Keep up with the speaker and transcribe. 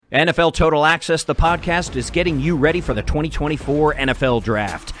NFL Total Access, the podcast, is getting you ready for the 2024 NFL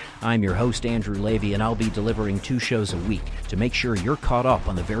Draft. I'm your host, Andrew Levy, and I'll be delivering 2 shows a week to make sure you're caught up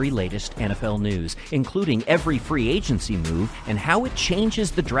on the very latest NFL news, including every free agency move and how it changes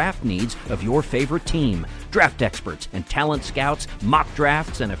the draft needs of your favorite team. Draft experts and talent scouts, mock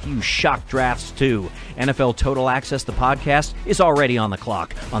drafts, and a few shock drafts, too. NFL Total Access, the podcast, is already on the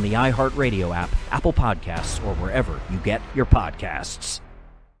clock on the iHeartRadio app, Apple Podcasts, or wherever you get your podcasts.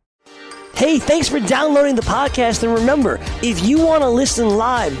 Hey, thanks for downloading the podcast, and remember, if you want to listen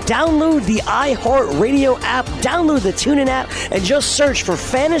live, download the iHeartRadio app, download the TuneIn app, and just search for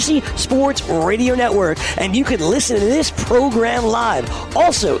Fantasy Sports Radio Network, and you can listen to this program live.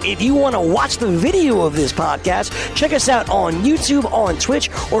 Also, if you want to watch the video of this podcast, check us out on YouTube, on Twitch,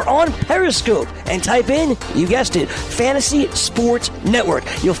 or on Periscope, and type in, you guessed it, Fantasy Sports Network.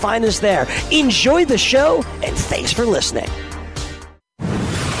 You'll find us there. Enjoy the show, and thanks for listening.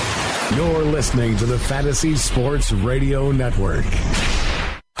 You're listening to the Fantasy Sports Radio Network.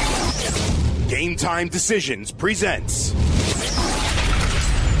 Game Time Decisions presents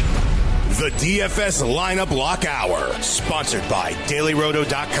the DFS Lineup Lock Hour, sponsored by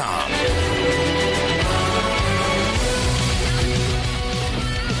DailyRoto.com.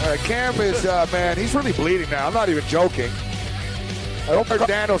 Cam is, man, he's really bleeding now. I'm not even joking. I hope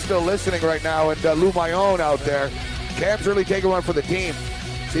Daniel's still listening right now, and Lou Mayone out there. Cam's really taking one for the team.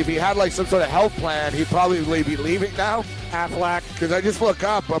 See, if he had like some sort of health plan, he'd probably be leaving now. Aflac. Because I just look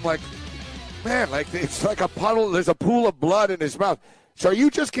up, I'm like, man, like it's like a puddle. There's a pool of blood in his mouth. So are you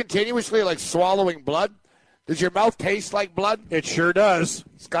just continuously like swallowing blood? Does your mouth taste like blood? It sure does.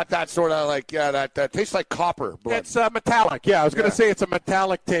 It's got that sort of like, yeah, that tastes like copper blood. It's metallic. Yeah, I was going to say it's a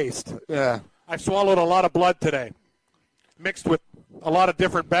metallic taste. Yeah. I swallowed a lot of blood today, mixed with a lot of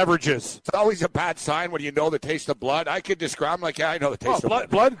different beverages. It's always a bad sign when you know the taste of blood. I could describe, I'm like, yeah, I know the taste of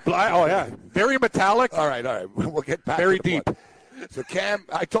blood. Oh, yeah. Very metallic. All right. We'll get back very to the deep. Blood. So Cam,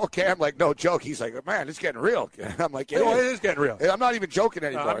 I told Cam, like, no joke. He's like, man, it's getting real. I'm like, it is getting real. I'm not even joking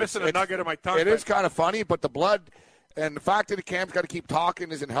anymore. I'm missing a nugget of my tongue. It is kind of funny, but the blood and the fact that Cam's got to keep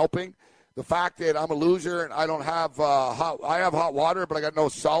talking isn't helping. The fact that I'm a loser and I don't have I have hot water, but I got no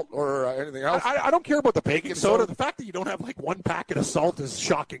salt or anything else. I don't care about the baking soda. The fact that you don't have like one packet of salt is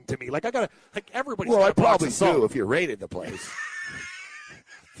shocking to me. Like everybody's. Well, got I a box probably of salt. do if you raided the place.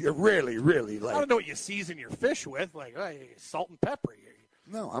 If you're really like. I don't know what you season your fish with, like salt and pepper.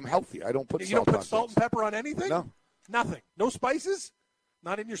 No, I'm healthy. I don't put. You don't put salt and pepper on anything. No, nothing. No spices.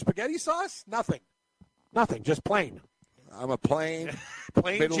 Not in your spaghetti sauce. Nothing. Just plain. I'm a plain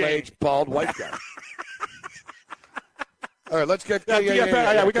middle-aged, Jane. bald white guy. All right, let's get. We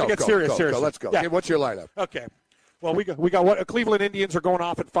got to get serious. Seriously, let's go. Yeah. Okay, what's your lineup? Okay. Well, we got what Cleveland Indians are going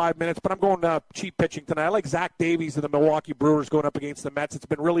off in 5 minutes, but I'm going cheap pitching tonight. I like Zach Davies of the Milwaukee Brewers going up against the Mets. It's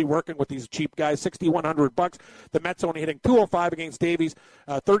been really working with these cheap guys. $6,100. The Mets only hitting .205 against Davies.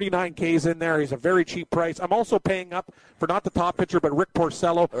 39 Ks in there. He's a very cheap price. I'm also paying up for not the top pitcher, but Rick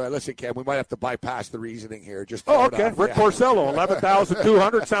Porcello. All right, listen, Cam, we might have to bypass the reasoning here. Rick Porcello,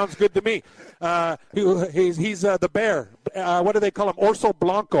 11,200 sounds good to me. He's the Bear. What do they call him? Orso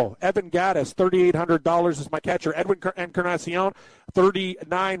Blanco. Evan Gattis, $3,800 is my catcher. Edwin Encarnacion,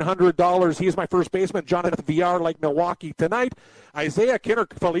 $3,900. He is my first baseman. Jonathan Villar, like Milwaukee tonight. Isaiah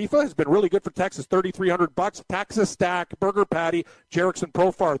Khalifa has been really good for Texas, $3,300. Texas Stack, Burger Patty, Jerickson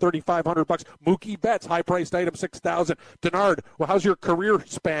Profar, $3,500. Mookie Betts, high-priced item, $6,000. Denard, well, how's your career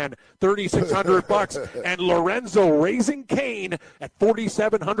span? $3,600. And Lorenzo Raising Cane at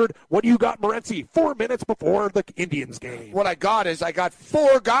 $4,700. What do you got, Morency? 4 minutes before the Indians game. What I got is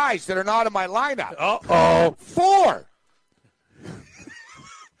 4 guys that are not in my lineup. Uh-oh. 4.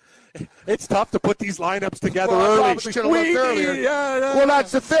 It's tough to put these lineups together early. Well,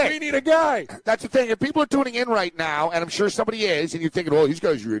 that's the thing. We need a guy. That's the thing. If people are tuning in right now, and I'm sure somebody is, and you're thinking, oh, these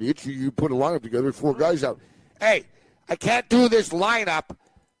guys are idiots. You put a lineup together with 4 guys out. Hey, I can't do this lineup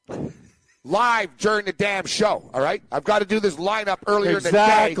live during the damn show, all right? I've got to do this lineup earlier in the day.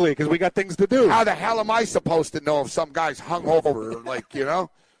 Exactly, because we got things to do. How the hell am I supposed to know if some guy's hungover,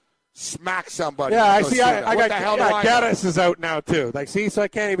 smack somebody? Yeah, I see. I got Gaddis is out now, too. So I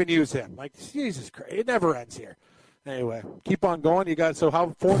can't even use him. Jesus Christ, it never ends here. Anyway, keep on going. You got,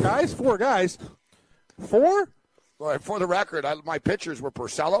 4 guys? 4 guys. 4? Well, for the record, my pitchers were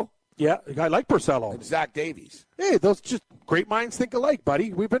Porcello. Yeah, I like Porcello. And Zach Davies. Hey, those just great minds think alike,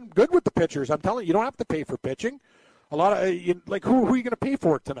 buddy. We've been good with the pitchers. I'm telling you, you don't have to pay for pitching. A lot of, who are you going to pay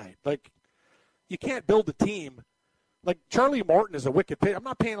for it tonight? You can't build a team. Charlie Morton is a wicked pitcher. I'm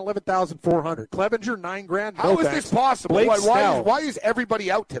not paying $11,400. Clevenger, $9,000. How is this possible? Why is everybody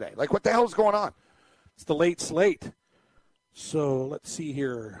out today? What the hell is going on? It's the late slate. So let's see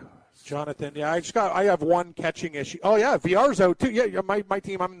here. Jonathan, yeah, I have one catching issue. Oh, yeah, VR's out, too. Yeah, my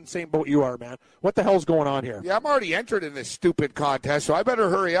team, I'm in the same boat you are, man. What the hell's going on here? Yeah, I'm already entered in this stupid contest, so I better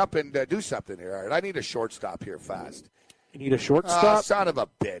hurry up and do something here. All right, I need a shortstop here fast. You need a shortstop? Son of a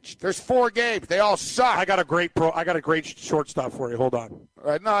bitch. There's 4 games. They all suck. I got a great shortstop for you. Hold on. All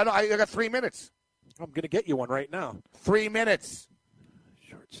right, no, I got 3 minutes. I'm going to get you one right now. 3 minutes.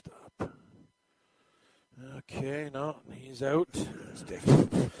 Shortstop. Okay, no, he's out.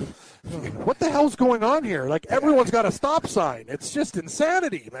 What the hell's going on here? Like, everyone's got a stop sign. It's just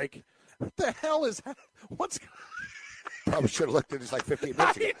insanity. Like, what the hell is what's Probably should have looked at this like 15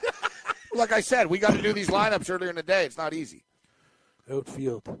 minutes ago. Like I said, we got to do these lineups earlier in the day. It's not easy.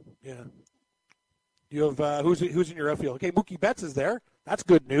 Outfield, yeah. You have who's in your outfield? Okay, Mookie Betts is there. That's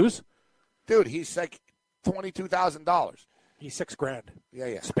good news. Dude, he's like $22,000. He's $6,000.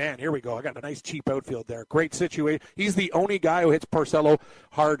 Yeah. Span. Here we go. I got a nice cheap outfield there. Great situation. He's the only guy who hits Porcello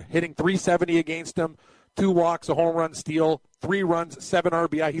hard, hitting .370 against him, 2 walks, a home run, steal, 3 runs, 7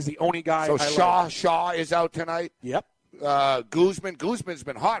 RBI. He's the only guy. So Shaw is out tonight. Yep. Guzman's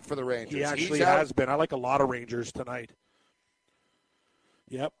been hot for the Rangers. He actually has been. I like a lot of Rangers tonight.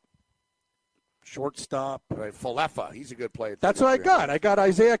 Yep. Shortstop. Right, Falefa, he's a good player. That's what I got. I got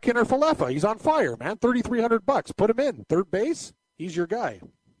Isaiah Kinner-Falefa. He's on fire, man. $3,300. Put him in. Third base. He's your guy.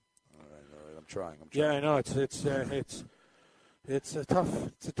 All right. I'm trying. Yeah, I know. It's a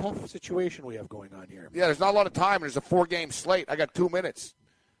tough situation we have going on here. Yeah, there's not a lot of time. There's a 4-game slate. I got 2 minutes.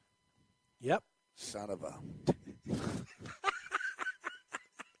 Yep. Son of a.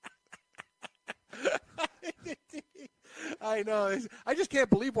 I know. I just can't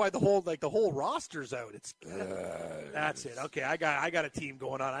believe why the whole roster's out. It's that's it. Okay, I got a team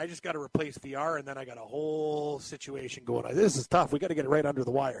going on. I just got to replace VR, and then I got a whole situation going on. This is tough. We got to get it right under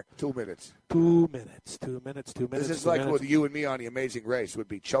the wire. 2 minutes. 2 minutes. This is like with you and me on The Amazing Race would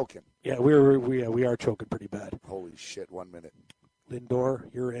be choking. Yeah, we are choking pretty bad. Holy shit! 1 minute. Lindor,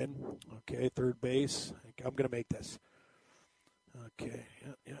 you're in. Okay, third base. I'm gonna make this. Okay.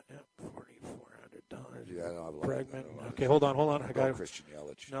 Yeah. $4,400. Yeah, I don't have Bregman. Okay, hold on. I got Christian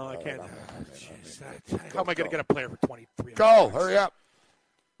Yelich. No, I can't. How am I going to get a player for 23? Go, hurry up.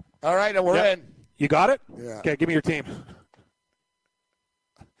 All right, and we're in. You got it? Yeah. Okay, give me your team.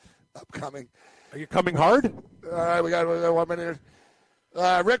 Upcoming. Are you coming hard? All right, we got 1 minute.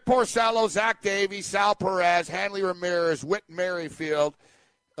 Rick Porcello, Zach Davies, Sal Perez, Hanley Ramirez, Whit Merrifield,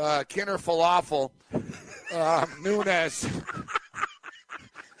 Kinner Falafel, Nunez.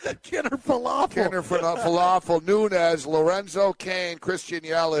 Kinner Falafel, Nunez, Lorenzo Cain, Christian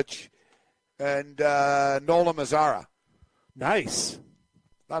Yelich, and Nola Mazzara. Nice.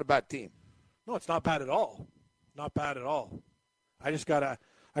 Not a bad team. No, it's not bad at all. Not bad at all. I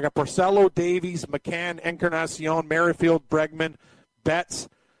got Porcello, Davies, McCann, Encarnacion, Merrifield, Bregman, Betts,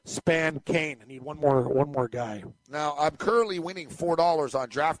 Span, Kane. I need one more guy. Now, I'm currently winning $4 on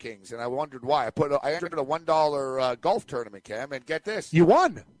DraftKings, and I wondered why. I entered a $1 golf tournament, Cam, and get this. You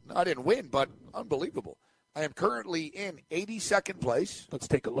won. No, I didn't win, but unbelievable. I am currently in 82nd place. Let's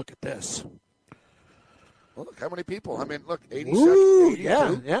take a look at this. Well, look, how many people? I mean, look, 82. Ooh,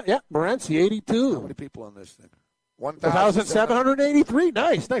 yeah. Morency, 82. How many people on this thing? 1,783.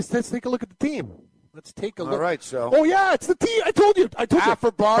 Nice. Let's take a look at the team. Let's take a look. All right, so. Oh, yeah, it's the team. I told you.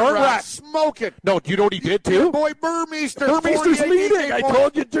 After Barnrat smoking. No, do you know what he did, too? Your boy Burmeister. Burmeister's leading. I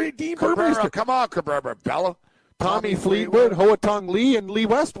told you, Dean Burmeister. Come on, Cabrera Bella. Tommy Fleetwood, Hoa-Tong Lee, and Lee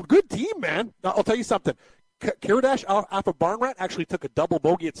Westwood. Good team, man. Now, I'll tell you something. Kirdash Alpha Barnrat actually took a double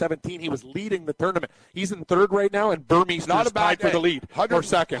bogey at 17. He was leading the tournament. He's in third right now, and Burmeister's tied for the lead. Or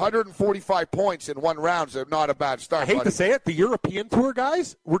second. 145 points in one round, so not a bad start. I hate to say it, the European Tour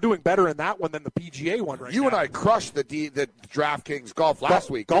guys, we're doing better in that one than the PGA one right now. You and I crushed the DraftKings golf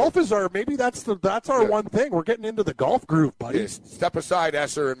last week. Golf is maybe that's our one thing. We're getting into the golf groove, buddy. Yeah, step aside,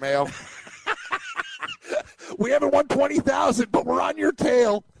 Esser and Mayo. We haven't won 20,000, but we're on your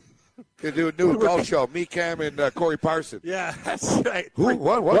tail. You do a new golf show. Me, Cam, and Corey Parson. Yeah, that's right. Who?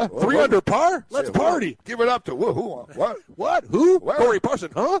 What? 3 under par? Let's party. Give it up to who? What? What? Who? Where? Corey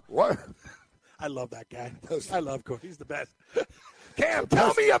Parson, huh? What? I love that guy. I love Corey. He's the best. Cam,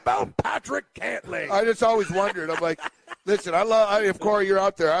 tell me about Patrick Cantlay. I just always wondered. I'm like, listen, if Corey, you're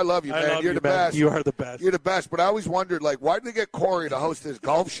out there, I love you, man. You're the best. You are the best. You're the best. But I always wondered, like, why did they get Corey to host this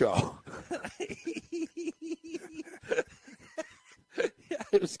golf show?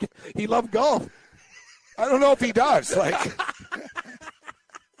 He loved golf. I don't know if he does. Like,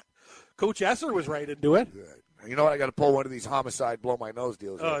 Coach Esser was right into it. You know what? I got to pull one of these homicide, blow my nose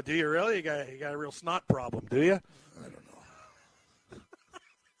deals. Oh, do you really? You got a real snot problem, do you? I don't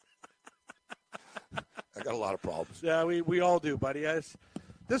know. I got a lot of problems. Yeah, we all do, buddy.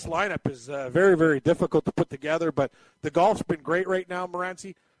 This lineup is very, very difficult to put together, but the golf's been great right now,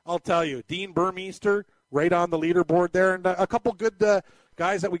 Morency. I'll tell you, Dean Burmeister right on the leaderboard there, and a couple good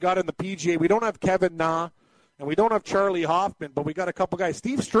guys that we got in the PGA. We don't have Kevin Na, and we don't have Charlie Hoffman, but we got a couple guys.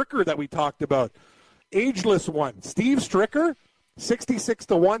 Steve Stricker that we talked about, ageless one. Steve Stricker,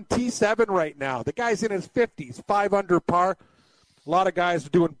 66-1, T7 right now. The guy's in his 50s, 5 under par. A lot of guys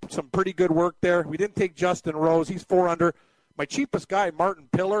doing some pretty good work there. We didn't take Justin Rose. He's 4 under. My cheapest guy, Martin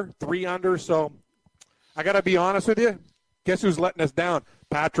Pillar, 3 under. So I got to be honest with you. Guess who's letting us down?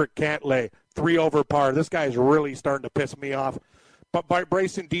 Patrick Cantlay, 3 over par. This guy's really starting to piss me off. But by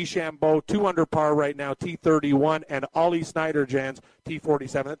Bryson DeChambeau, 2 under par right now, T31, and Ollie Snyder-Jans,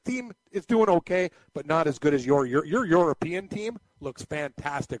 T47. The team is doing okay, but not as good as your European team looks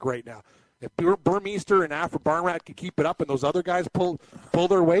fantastic right now. If Burmeister and Afra Barnrat can keep it up and those other guys pull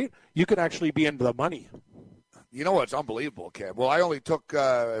their weight, you could actually be into the money. You know what's unbelievable, Cam? Well, I only took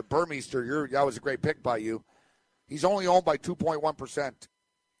Burmeister. That was a great pick by you. He's only owned by 2.1%.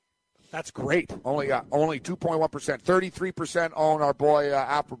 That's great. Only 2.1%. 33% own our boy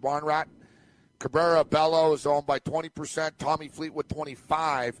Afra Barnrat. Cabrera Bello is owned by 20%. Tommy Fleetwood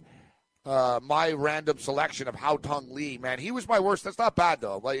 25%. My random selection of Hao Tung Lee, man, he was my worst. That's not bad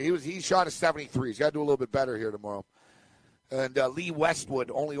though. Like he shot a 73. He's got to do a little bit better here tomorrow. And Lee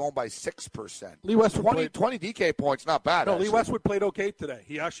Westwood only owned by 6%. Lee Westwood 20 DK points, not bad. No, actually. Lee Westwood played okay today.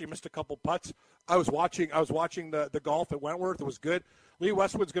 He actually missed a couple putts. I was watching the golf at Wentworth. It was good. Lee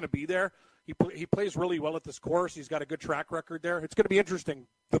Westwood's going to be there. He plays really well at this course. He's got a good track record there. It's going to be interesting.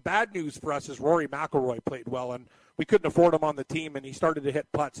 The bad news for us is Rory McIlroy played well, and we couldn't afford him on the team, and he started to hit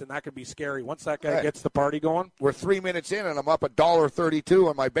putts, and that could be scary. Once that guy gets the party going. We're 3 minutes in, and I'm up $1.32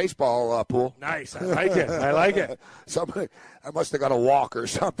 on my baseball pool. Nice. I like it. I like it. I must have got a walk or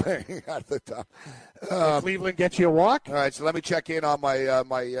something at the top. Did Cleveland get you a walk? All right, so let me check in on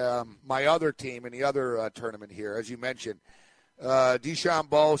my other team in the other tournament here. As you mentioned,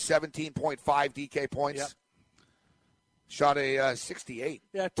 DeChambeau, 17.5 DK points. Yep. Shot a 68.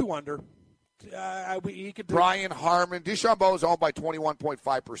 Yeah, 2 under. He could do Brian Harman. DeChambeau is owned by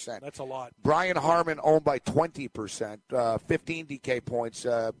 21.5%. That's a lot. Brian Harman owned by 20%. 15 DK points.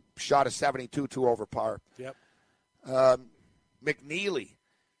 Shot a 72, 2 over par. Yep. McNeely.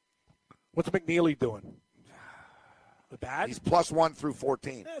 What's McNeely doing? Bad? He's +1 through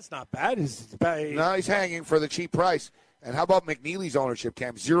 14. That's not bad. No, he's hanging for the cheap price. And how about McNeely's ownership,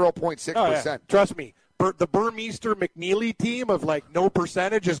 Cam? 0.6%. Oh, yeah. Trust me. The Burmeister McNeely team of no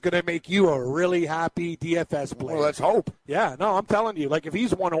percentage is going to make you a really happy DFS player. Well, let's hope. Yeah, no, I'm telling you. If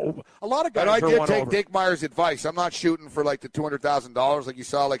he's won over, a lot of guys but I did take over. Dick Meyer's advice. I'm not shooting for the $200,000 like you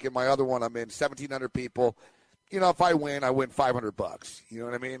saw in my other one. I'm in 1,700 people. If I win, I win $500. You know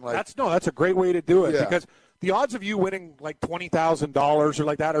what I mean? That's a great way to do it Yeah. because the odds of you winning $20,000 or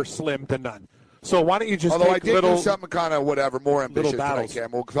like that are slim to none. So why don't you just Although take I did do something kind of more ambitious tonight, battles.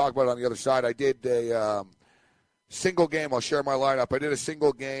 Cam. We'll talk about it on the other side. I did a single game. I'll share my lineup. I did a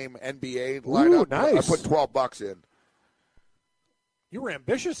single game NBA lineup. Nice. I put $12 in. You were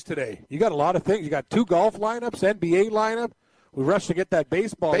ambitious today. You got a lot of things. You got 2 golf lineups, NBA lineup. We rushed to get that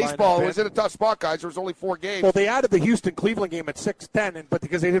baseball lineup was in a tough spot, guys. There was only 4 games. Well, they added the Houston-Cleveland game at 6:10, but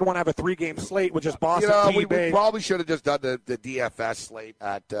because they didn't want to have a 3-game slate, which is Boston, we probably should have just done the DFS slate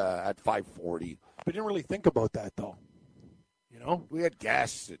at 5:40. We didn't really think about that, though. We had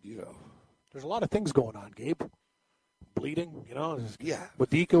guests. There's a lot of things going on, Gabe. Bleeding, Yeah.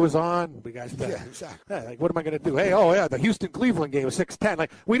 Wadika was on. We guys, exactly. What am I going to do? Hey, the Houston-Cleveland game was 6:10.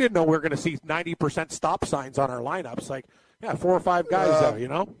 We didn't know we were going to see 90% stop signs on our lineups. 4 or 5 guys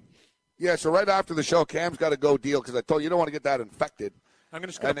there, Yeah, so right after the show, Cam's got to go deal because I told you don't want to get that infected. I'm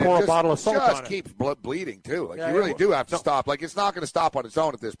just going to pour a bottle of salt on it. Just keeps bleeding, too. You really do have to stop. It's not going to stop on its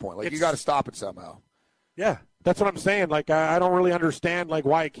own at this point. You got to stop it somehow. Yeah, that's what I'm saying. I don't really understand,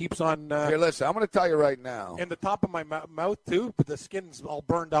 why it keeps on. Here, listen, I'm going to tell you right now. In the top of my mouth, too, but the skin's all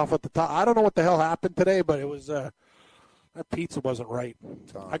burned off at the top. I don't know what the hell happened today, but it was, that pizza wasn't right.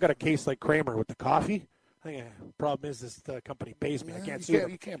 I got a case like Kramer with the coffee. The problem is this company pays me. I can't see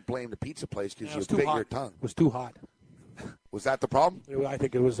it. You can't blame the pizza place because It you bit hot. your tongue. It was too hot. Was that the problem? I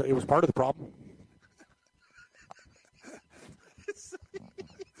think it was part of the problem.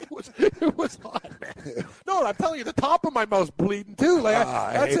 It was hot, man. No, I'm telling you, the top of my mouth's bleeding too.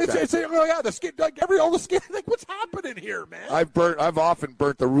 The skin, all the skin. What's happening here, man? I've often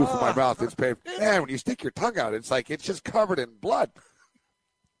burnt the roof of my mouth. It's painful. Man, when you stick your tongue out, it's just covered in blood.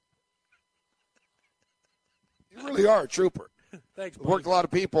 You really are a trooper. Thanks, buddy. Worked a lot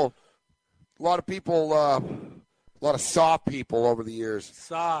of people A lot of soft people over the years.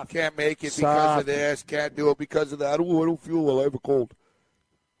 Soft. Can't make it because of this. Can't do it because of that. Oh, I don't feel well. I have a cold.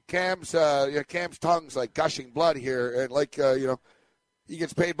 Cam's tongue's like gushing blood here, and he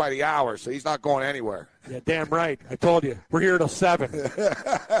gets paid by the hour, so he's not going anywhere. Yeah, damn right. I told you. We're here till 7.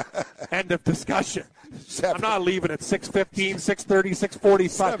 End of discussion. 7. I'm not leaving at 6:15, 6:30,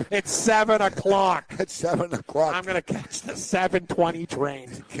 6:45. It's 7 o'clock. It's 7 o'clock. I'm going to catch the 7:20 train.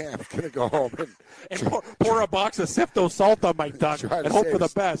 Cam's going to go home and pour a box of Sifto salt on my tongue and hope for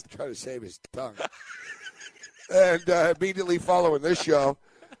the best. Try to save his tongue. And immediately following this show,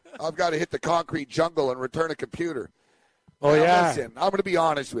 I've got to hit the concrete jungle and return a computer. Oh, now, yeah. Listen, I'm going to be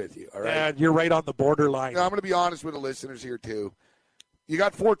honest with you, all right? Yeah, you're right on the borderline. I'm going to be honest with the listeners here, too. You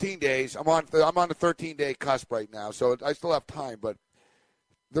got 14 days. I'm on the 13-day cusp right now, so I still have time. But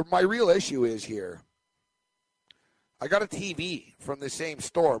my real issue is here. I got a TV from the same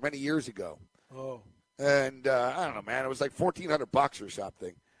store many years ago. Oh. And I don't know, man. It was like $1,400 or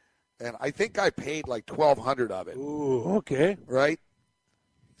something. And I think I paid like $1,200 of it. Ooh, okay. Right?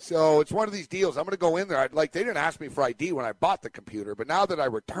 So it's one of these deals. I'm going to go in there. They didn't ask me for ID when I bought the computer, but now that I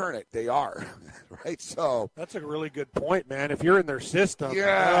return it, they are. Right? So that's a really good point, man. If you're in their system,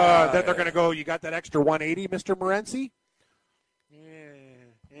 then they're going to go, you got that extra 180, Mr. Morency?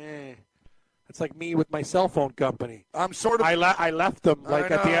 Yeah. It's like me with my cell phone company. I'm sort of. I left them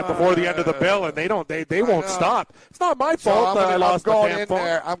before the end of the bill, and they won't stop. It's not my fault that I lost the damn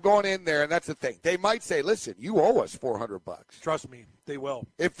phone. I'm going in there, and that's the thing. They might say, "Listen, you owe us $400." Trust me, they will.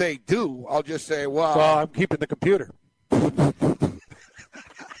 If they do, I'll just say, "Well, I'm keeping the computer."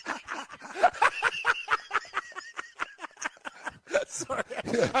 Sorry,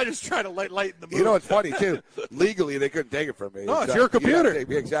 I just try to lighten the mood. You know, it's funny too. Legally, they couldn't take it from me. No, it's your computer.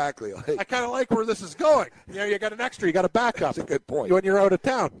 Exactly. I kind of like where this is going. You got an extra. You got a backup. That's a good point. When you're out of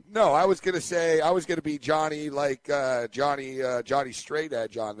town. No, I was going to be Johnny, Johnny Straight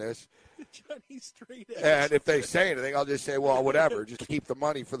Edge on this. Johnny Straight Edge. And if they say anything, I'll just say, well, whatever. Just keep the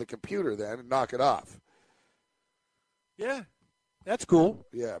money for the computer then and knock it off. Yeah, that's cool.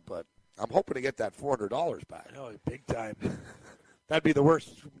 Yeah, but I'm hoping to get that $400 back. Oh, big time. That'd be the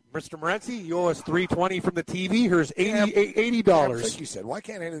worst. Mr. Morency, you owe us $320 from the TV. Here's $80. Like you said, why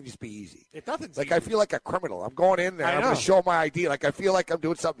can't anything just be easy? Nothing's like easy. I feel like a criminal. I'm going in there. I'm going to show my ID. Like I feel like I'm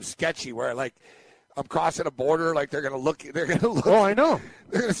doing something sketchy where I'm crossing a border. Like they're going to look. Oh, I know.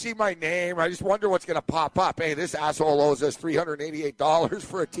 They're going to see my name. I just wonder what's going to pop up. Hey, this asshole owes us $388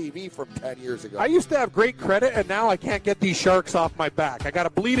 for a TV from 10 years ago. I used to have great credit, and now I can't get these sharks off my back. I got a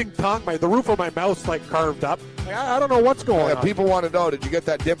bleeding tongue. The roof of my mouth's carved up. I don't know what's going on. People want to know, did you get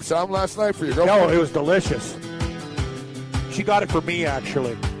that dim sum last night for your girlfriend? No, it was delicious. She got it for me,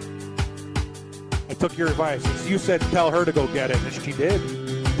 actually. I took your advice. You said tell her to go get it, and she did.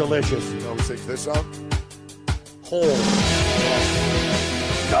 Delicious. You know who sings this song? Hole.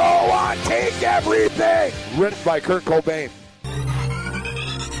 Go on, take everything! Written by Kurt Cobain.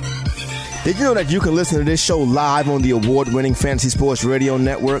 Did you know that you can listen to this show live on the award-winning Fantasy Sports Radio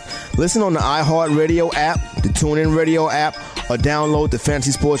Network? Listen on the iHeartRadio app, the TuneIn Radio app, or download the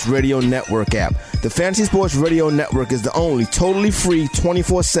Fantasy Sports Radio Network app. The Fantasy Sports Radio Network is the only totally free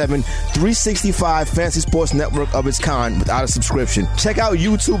 24/7, 365 Fantasy Sports Network of its kind without a subscription. Check out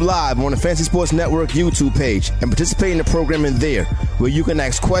YouTube Live on the Fantasy Sports Network YouTube page and participate in the programming there, where you can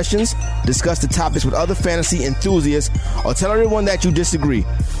ask questions, discuss the topics with other fantasy enthusiasts, or tell everyone that you disagree.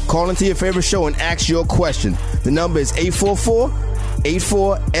 Call into your favorite show and ask your question. The number is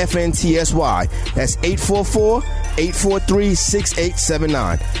 844-84-FNTSY. That's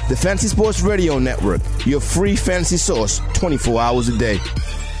 844-843-6879. The Fantasy Sports Radio Network, your free fantasy source 24 hours a day.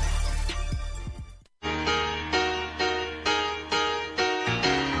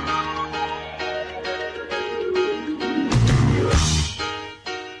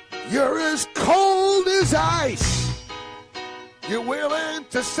 You're as cold as ice. You're willing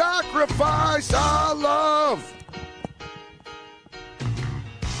to sacrifice our love.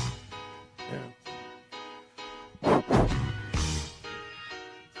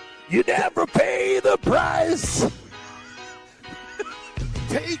 You never pay the price.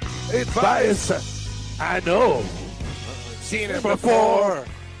 Take advice. I know. Seen it before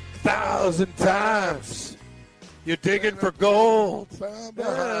 1,000 times. You're digging for gold.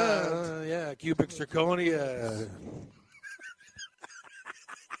 Yeah, cubic zirconia.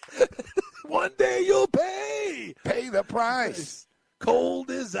 One day you'll pay. Pay the price. Cold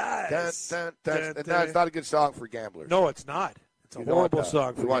as ice. That's not a good song for gamblers. No, it's not. It's a horrible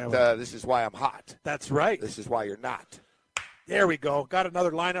song for gamblers. This is why I'm hot. That's right. This is why you're not. There we go. Got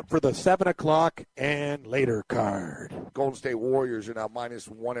another lineup for the 7 o'clock and later card. Golden State Warriors are now minus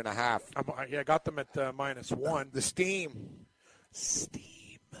 1.5. I got them at -1. The steam.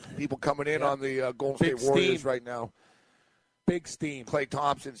 People coming in on the Golden State Big Warriors steam. right now. Big steam. Klay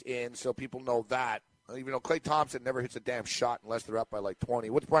Thompson's in, so people know that. Even though Klay Thompson never hits a damn shot unless they're up by like 20.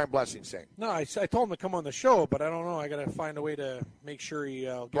 What's Brian Blessing saying? No, I told him to come on the show, but I don't know. I got to find a way to make sure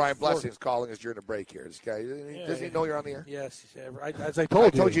he Brian Blessing's calling us during the break here. This guy, doesn't he know you're on the air? Yes. As I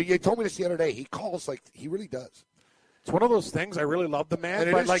told you. You told me this the other day. He calls like he really does. It's one of those things. I really love the man,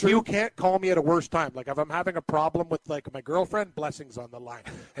 And but like true. you can't call me at a worse time. Like if I'm having a problem with like my girlfriend, Blessing's on the line.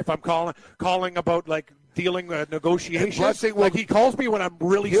 If I'm calling about like dealing negotiations, Blessing will, like he calls me when I'm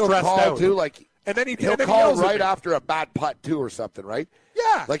really he'll stressed call out. Too, like, and then he'll call right after a bad putt too, or something, right?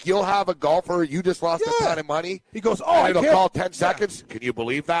 Yeah. Like you'll have a golfer, you just lost a ton of money. He goes, and it'll call 10 seconds. Can you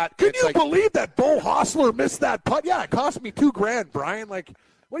believe that? Can you believe that Bo Hostler missed that putt? Yeah, it cost me $2,000, Brian. Like,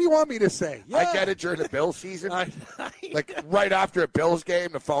 what do you want me to say? Yeah. I get it during the Bills season. Like right after a Bills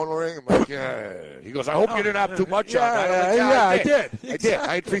game, the phone will ring. I'm like, yeah. He goes, I hope you didn't have too much on that. I'm like, I did. I did.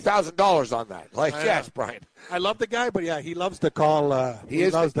 I had $3,000 on that. Like, yes, Brian. I love the guy, but yeah, he loves to call. He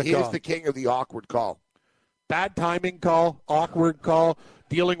is the king of the awkward call. Bad timing call, awkward call,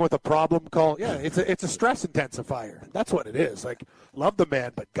 dealing with a problem call. Yeah, it's a stress intensifier. That's what it is. Like, love the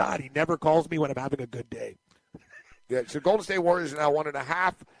man, but God, he never calls me when I'm having a good day. Yeah, so Golden State Warriors are now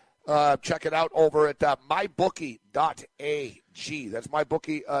 1.5. Check it out over at mybookie.ag. That's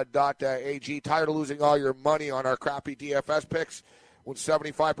mybookie.ag. Tired of losing all your money on our crappy DFS picks when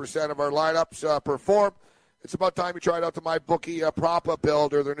 75% of our lineups perform? It's about time you tried out the MyBookie prop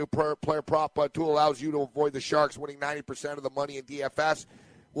builder. Their new player prop tool allows you to avoid the Sharks winning 90% of the money in DFS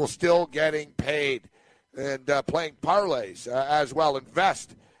while still getting paid. And playing parlays as well.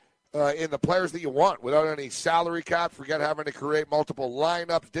 Invest in the players that you want without any salary cap. Forget having to create multiple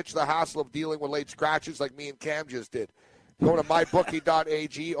lineups. Ditch the hassle of dealing with late scratches like me and Cam just did. Go to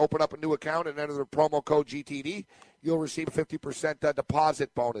mybookie.ag, open up a new account, and enter the promo code GTD. You'll receive a 50%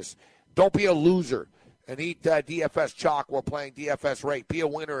 deposit bonus. Don't be a loser and eat DFS chalk while playing DFS rate. Be a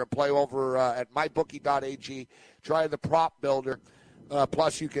winner and play over at mybookie.ag. Try the prop builder.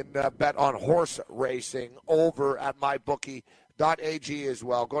 Plus, you can bet on horse racing over at mybookie.ag as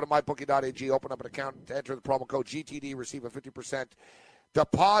well. Go to mybookie.ag, open up an account, enter the promo code GTD, receive a 50%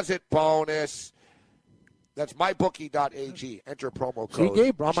 deposit bonus. That's mybookie.ag. Enter promo code. See,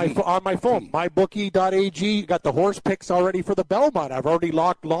 Gabe, on my phone, mybookie.ag. Got the horse picks already for the Belmont. I've already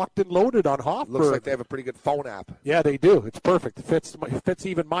locked and loaded on Hofberg. Looks like they have a pretty good phone app. Yeah, they do. It's perfect. It fits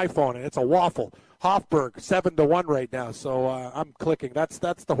even my phone, and it's a waffle. Hofberg 7-1 right now. So I'm clicking. That's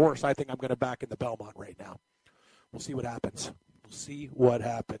the horse I think I'm going to back in the Belmont right now. We'll see what happens. What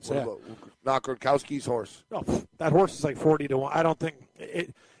about Gronkowski's horse? No, that horse is like 40-1. I don't think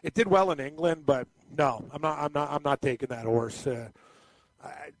it did well in England, but no, I'm not taking that horse.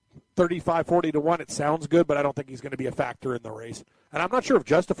 35-40-1. It sounds good, but I don't think he's going to be a factor in the race. And I'm not sure if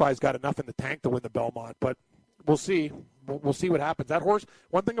Justify's got enough in the tank to win the Belmont, but we'll see. We'll see what happens. That horse.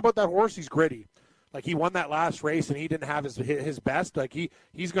 One thing about that horse, he's gritty. Like, he won that last race, and he didn't have his best. Like,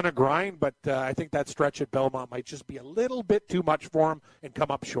 he's going to grind, but I think that stretch at Belmont might just be a little bit too much for him and come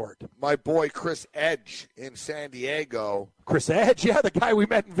up short. My boy Chris Edge in San Diego. Chris Edge, yeah, the guy we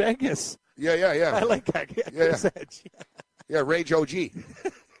met in Vegas. Yeah. I like that guy, Chris Edge. Yeah, Rage OG.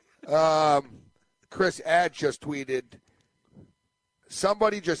 Chris Edge just tweeted,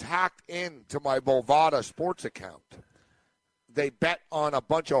 somebody just hacked into my Bovada sports account. They bet on a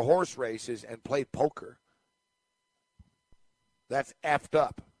bunch of horse races and play poker. That's effed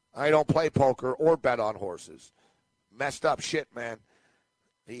up. I don't play poker or bet on horses. Messed up shit, man.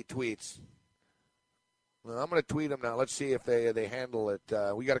 He tweets. Well, I'm going to tweet him now. Let's see if they handle it.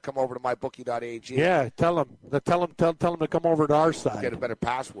 We got to come over to mybookie.ag. Yeah, tell him to come over to our side. Get a better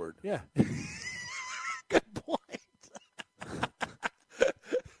password. Yeah. Good point.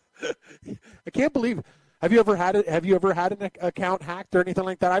 I can't believe. Have you ever had an account hacked or anything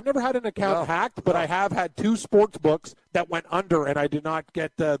like that? I've never had an account hacked, but I have had 2 sports books that went under, and I did not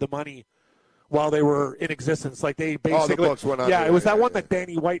get the money while they were in existence. Like, they basically, the books went under. Yeah, it was that one that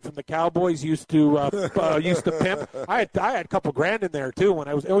Danny White from the Cowboys used to pimp. I had a couple grand in there too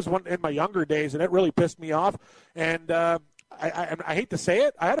it was one in my younger days, and it really pissed me off. And I hate to say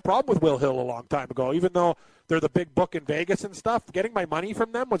it, I had a problem with Will Hill a long time ago, even though they're the big book in Vegas and stuff. Getting my money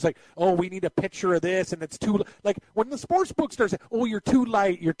from them was like, oh, we need a picture of this, and it's too like when the sports book starts saying, oh, you're too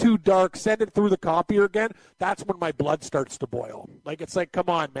light, you're too dark, send it through the copier again. That's when my blood starts to boil. Like, it's like, come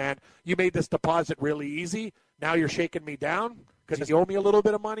on, man, you made this deposit really easy. Now you're shaking me down. Because you owe me a little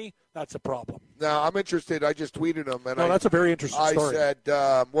bit of money, that's a problem. Now, I'm interested. I just tweeted him. And that's a very interesting story. I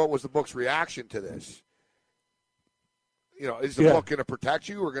said, what was the book's reaction to this? Is the book going to protect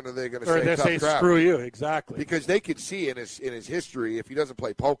you, or they going to say tough crap? Screw you? Exactly. Because they could see in his history, if he doesn't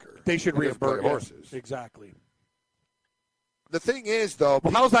play poker, they should reimburse horses. Exactly. The thing is, though,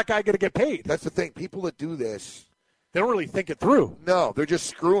 how's that guy going to get paid? That's the thing. People that do this, they don't really think it through. No, they're just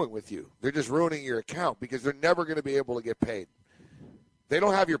screwing with you. They're just ruining your account because they're never going to be able to get paid. They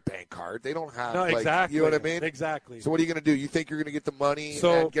don't have your bank card. They don't have, exactly. You know what I mean? Exactly. So what are you going to do? You think you're going to get the money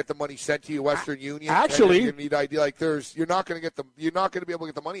and get the money sent to you, Western Union? Actually, you need ID. You're not going to be able to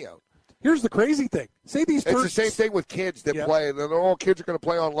get the money out. Here's the crazy thing. It's the same thing with kids that play, and all kids are going to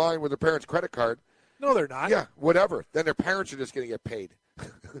play online with their parents' credit card. No, they're not. Yeah, whatever. Then their parents are just going to get paid.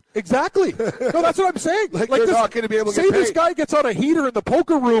 Exactly. No, that's what I'm saying. They're not going to be able to get paid. Say this guy gets on a heater in the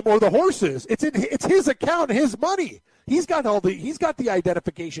poker room or the horses. It's his account, his money. He's got the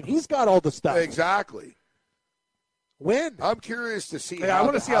identification. He's got all the stuff. Exactly. When? I'm curious to see. I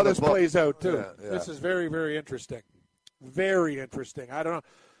want to see how this plays out too. Yeah. This is very, very interesting. Very interesting. I don't know.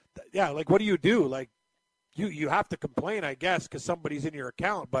 Yeah, what do you do? You have to complain, I guess, because somebody's in your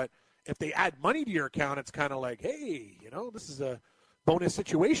account. But if they add money to your account, it's kind of like, hey, this is a bonus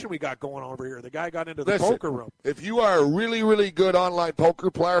situation we got going on over here. The guy got into the poker room. If you are a really, really good online poker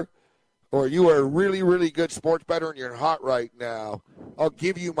player, or you are a really, really good sports bettor and you're hot right now, I'll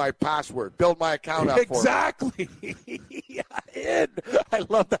give you my password. Build my account up for me. Exactly. I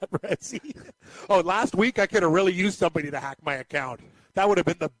love that, Rezzy. Oh, last week I could have really used somebody to hack my account. That would have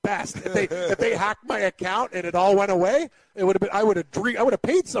been the best. If they hacked my account and it all went away, it would have been. I would have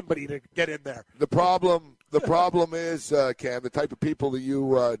paid somebody to get in there. The problem is, Cam, the type of people that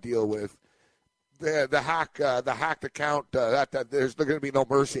you deal with. The hacked account. That there's going to be no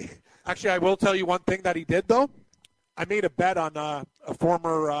mercy. Actually, I will tell you one thing that he did, though. I made a bet on a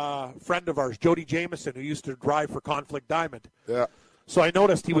former friend of ours, Jody Jameson, who used to drive for Conflict Diamond. Yeah. So I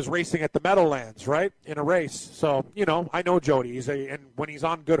noticed he was racing at the Meadowlands, right, in a race. So, I know Jody. And when he's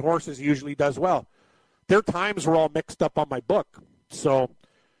on good horses, he usually does well. Their times were all mixed up on my book. So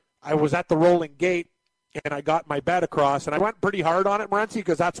I was at the Rolling Gate, and I got my bet across. And I went pretty hard on it, Morency,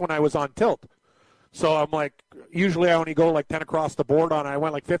 because that's when I was on tilt. So I'm usually I only go 10 across the board on it. I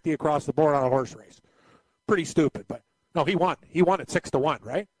went 50 across the board on a horse race. Pretty stupid, but no, he won. He won at 6-1,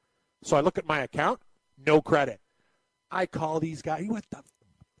 right? So I look at my account, no credit. I call these guys.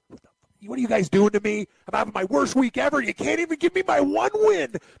 What are you guys doing to me? I'm having my worst week ever. You can't even give me my one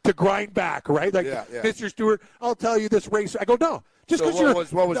win to grind back, right? Mr. Stewart, I'll tell you this race. I go, no. Just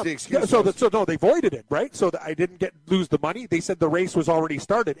because what was the excuse? So they voided it, right? So that I didn't lose the money. They said the race was already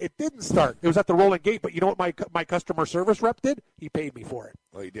started. It didn't start. It was at the Rolling Gate. But you know what my customer service rep did? He paid me for it.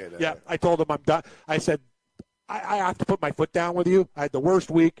 Oh, he did. Yeah, I told him I'm done. I said I have to put my foot down with you. I had the worst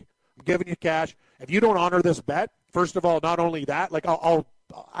week. I'm giving you cash. If you don't honor this bet, first of all, not only that,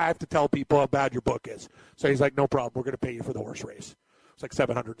 I have to tell people how bad your book is. So he's like, no problem. We're going to pay you for the horse race. It's like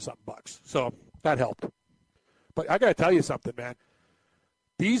 $700 and something bucks. So that helped. But I got to tell you something, man.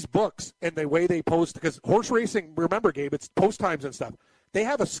 These books and the way they post, because horse racing, remember, Gabe, it's post times and stuff. They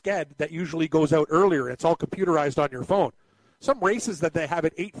have a sked that usually goes out earlier. It's all computerized on your phone. Some races that they have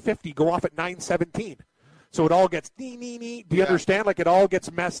at 8:50 go off at 9:17. So it all gets Do you understand? It all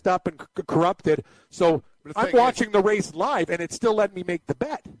gets messed up and corrupted. So I'm watching the race live, and it still let me make the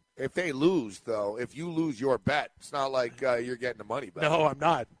bet. If they lose, though, if you lose your bet, it's not like you're getting the money back. No, I'm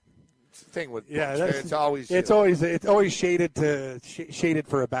not. It's the thing with books. It's always shaded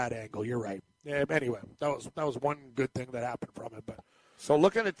for a bad angle. You're right. Yeah, anyway, that was one good thing that happened from it. But so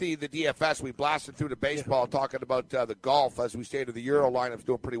looking at the DFS, we blasted through the baseball, talking about the golf. As we stated, the Euro lineup's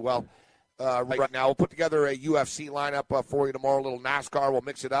doing pretty well right now. We'll put together a UFC lineup for you tomorrow. A little NASCAR. We'll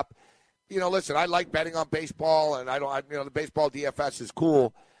mix it up. Listen, I like betting on baseball, and the baseball DFS is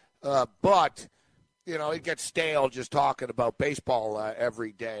cool, but. It gets stale just talking about baseball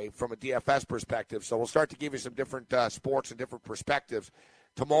every day from a DFS perspective. So we'll start to give you some different sports and different perspectives.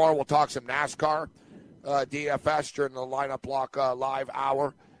 Tomorrow we'll talk some NASCAR DFS during the lineup block live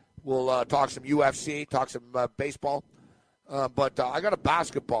hour. We'll talk some UFC, talk some baseball. But I got a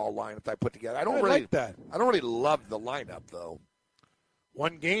basketball lineup that I put together. I like that. I don't really love the lineup though.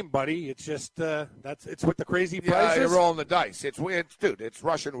 One game, buddy. It's just it's with the crazy prices. Yeah, you're rolling the dice. It's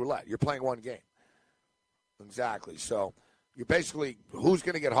Russian roulette. You're playing one game. Exactly. So you're basically who's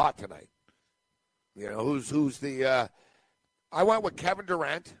going to get hot tonight? Who's the I went with Kevin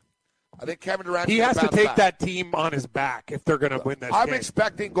Durant. I think Kevin Durant. He has to take that team on his back if they're going to win this game. I'm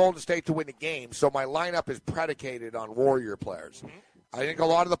expecting Golden State to win the game, so my lineup is predicated on Warrior players. I think a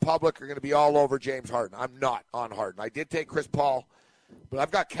lot of the public are going to be all over James Harden. I'm not on Harden. I did take Chris Paul, but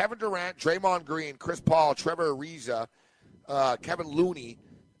I've got Kevin Durant, Draymond Green, Chris Paul, Trevor Ariza, Kevin Looney,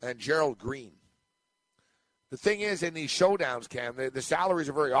 and Gerald Green. The thing is, in these showdowns, Cam, the salaries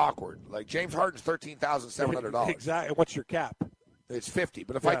are very awkward. Like James Harden's $13,700. Exactly. What's your cap? It's 50.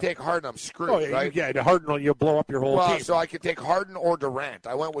 But if I take Harden, I'm screwed, right? Yeah, Harden, you'll blow up your whole team. So I could take Harden or Durant.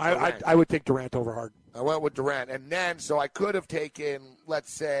 I went with Durant. I would take Durant over Harden. I went with Durant. And then, so I could have taken,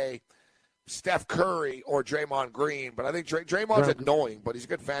 let's say, Steph Curry or Draymond Green. But I think Draymond's annoying, but he's a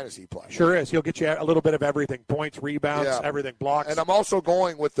good fantasy player. Sure is. He'll get you a little bit of everything. Points, rebounds, everything, blocks. And I'm also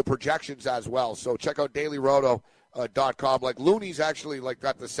going with the projections as well. So check out dailyroto.com. Like Looney's actually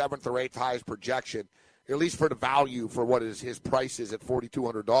got the 7th or 8th highest projection, at least for the value for what is his price is at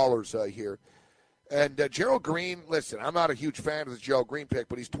 $4,200 here. And Gerald Green, listen, I'm not a huge fan of the Gerald Green pick,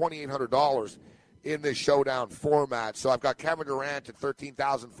 but he's $2,800 in this showdown format. So I've got Kevin Durant at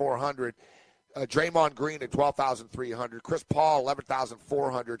 $13,400, Draymond Green at $12,300, Chris Paul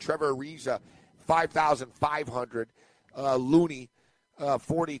 $11,400, Trevor Ariza $5,500, Looney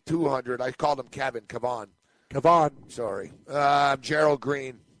 $4,200. I called him Kevon. Sorry, Gerald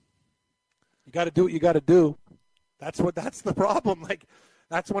Green. You got to do what you got to do. That's the problem. Like,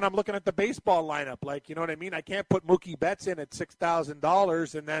 that's when I'm looking at the baseball lineup. Like, you know what I mean? I can't put Mookie Betts in at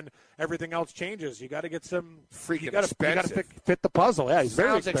 $6,000 and then everything else changes. You got to get some freaking expensive. You got to fit the puzzle. Yeah, he's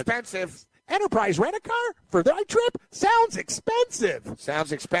very expensive. Enterprise rent-a-car for the trip sounds expensive.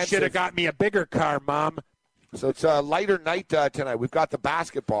 Should have got me a bigger car, Mom. So it's a lighter night tonight. We've got the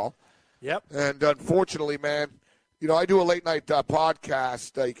basketball. Yep. And unfortunately, man, I do a late-night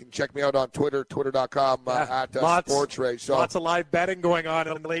podcast. You can check me out on Twitter, twitter.com at Sports Rage. So, lots of live betting going on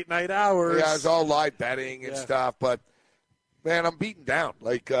in the late-night hours. Yeah, it's all live betting and stuff. But, man, I'm beaten down.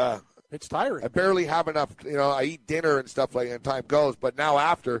 It's tiring. I barely have enough. I eat dinner and stuff like that, and time goes. But now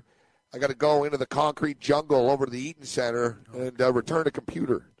after, I got to go into the concrete jungle over to the Eaton Center and return a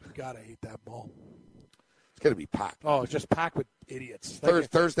computer. God, I hate that mall. It's going to be packed. Oh, it's just packed with idiots.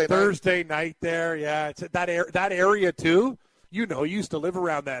 Thursday night there, yeah. It's that area too. You used to live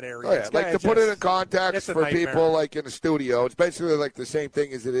around that area. Oh, yeah. Put it in context for people in the studio, it's basically like the same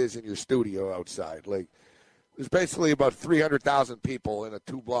thing as it is in your studio outside. Like, there's basically about 300,000 people in a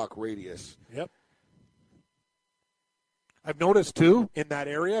 2-block radius. Yep. I've noticed, too, in that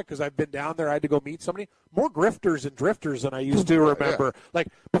area, because I've been down there, I had to go meet somebody, more grifters and drifters than I used to remember. Yeah. Like,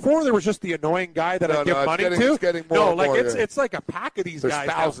 before there was just the annoying guy that I'd give money to. It's getting more. It's like a pack of these guys.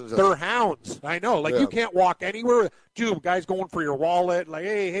 Thousands. They're hounds. I know. Like, you can't walk anywhere. Dude, guys going for your wallet. Like,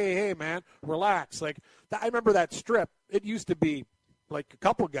 hey, man, relax. Like, I remember that strip. It used to be like a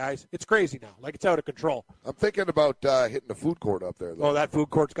couple guys. It's crazy now. Like, it's out of control. I'm thinking about hitting the food court up there, though. Oh, that food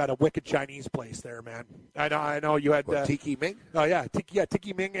court's got a wicked Chinese place there, man. I know. You had Tiki Ming. Oh yeah,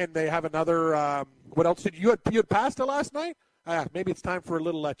 Tiki Ming, and they have another. What else did you had pasta last night? Maybe it's time for a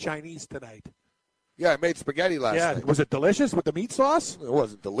little Chinese tonight. Yeah, I made spaghetti last night. Yeah, was it delicious with the meat sauce? It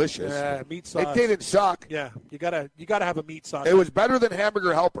wasn't delicious. Yeah, meat sauce. It didn't suck. Yeah, you gotta have a meat sauce. It was better than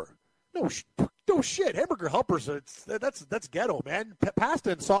Hamburger Helper. No shit. Hamburger Helpers, that's ghetto, man.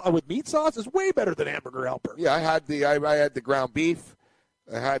 Pasta and with meat sauce is way better than Hamburger Helper. Yeah, I had the ground beef.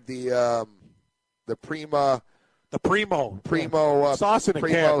 I had the Primo. The Primo sauce in a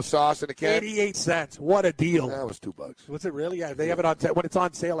can. Sauce in a can. 88 cents. What a deal. That was $2. Was it really? Yeah, they have it on sale. When it's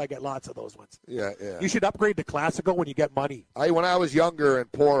on sale, I get lots of those ones. Yeah. You should upgrade to Classical when you get money. When I was younger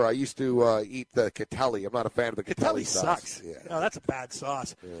and poor, I used to eat the Catelli. I'm not a fan of the Catelli sauce. Sucks. Yeah. No, that's a bad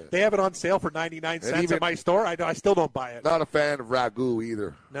sauce. Yeah. They have it on sale for 99 cents at my store. I still don't buy it. Not a fan of Ragu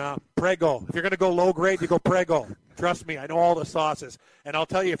either. No, Prego. If you're going to go low grade, you go Prego. Trust me, I know all the sauces. And I'll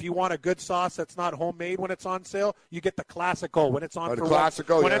tell you, if you want a good sauce that's not homemade when it's on sale, you get the Classical when it's on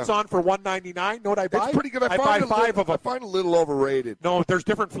it's on for $1.99. Know what I buy? It's pretty good. I buy 5 of them. I find it a little overrated. No, there's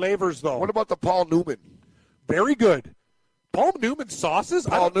different flavors though. What about the Paul Newman? Very good. Paul Newman sauces.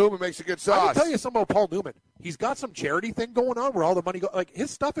 Paul Newman makes a good sauce. I can tell you something about Paul Newman. He's got some charity thing going on where all the money goes. Like, his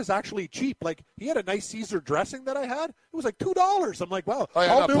stuff is actually cheap. Like, he had a nice Caesar dressing that I had. It was like $2. I'm like, wow.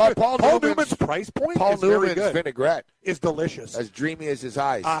 Paul Newman's price point is very good. Vinaigrette is delicious. As dreamy as his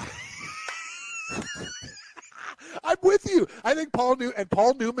eyes. I'm with you. I think Paul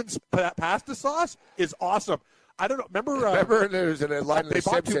Newman's pasta sauce is awesome. I don't know. Remember there's a line in The Simpsons.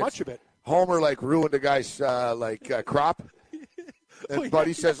 They bought too much of it. Homer ruined a guy's crop. And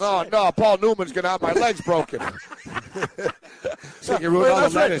Buddy says, "Oh no, Paul Newman's gonna have my legs broken." So you ruined all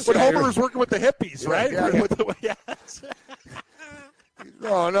the lettuce. When Homer was working with the hippies, right?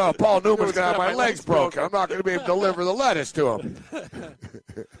 Oh no, Paul Newman's gonna have my legs broken. I'm not gonna be able to deliver the lettuce to him.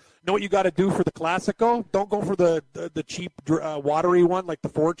 Know what you got to do for the Classico? Don't go for the cheap, watery one like the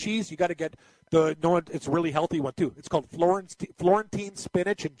 4Cheese. You got to get it's a really healthy one, too. It's called Florentine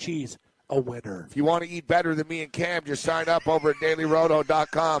Spinach and Cheese. A winner. If you want to eat better than me and Cam, just sign up over at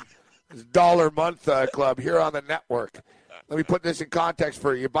dailyroto.com. It's $1 a month club here on the network. Let me put this in context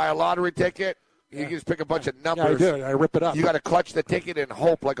for you. You buy a lottery ticket, you can just pick a bunch of numbers. Yeah, I do. I rip it up. You got to clutch the ticket and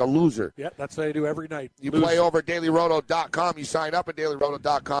hope like a loser. Yeah, that's what I do every night. You play over at dailyroto.com. You sign up at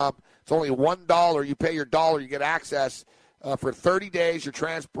dailyroto.com. It's only $1. You pay your $1. You get access. For 30 days, you're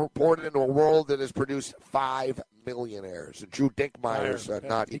transported into a world that has produced 5 millionaires. Drew Dinkmeyer's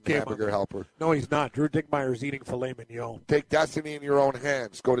not eating hamburger helper. No, he's not. Drew Dinkmeyer's eating filet mignon. Take destiny in your own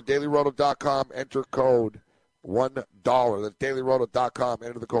hands. Go to dailyroto.com, enter code $1. That's dailyroto.com,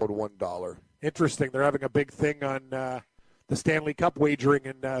 enter the code $1. Interesting. They're having a big thing on the Stanley Cup wagering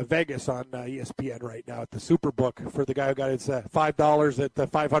in Vegas on ESPN right now at the Superbook for the guy who got his $5 at the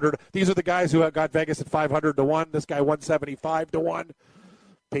 500. These are the guys who got Vegas at 500 to 1. This guy 175 to 1.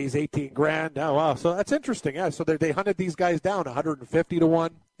 Pays $18,000. Oh, wow. So that's interesting. Yeah. So they hunted these guys down 150 to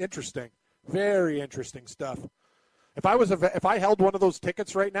 1. Interesting. Very interesting stuff. If I held one of those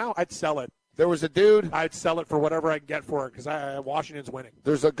tickets right now, I'd sell it. There was a dude. I'd sell it for whatever I can get for it because Washington's winning.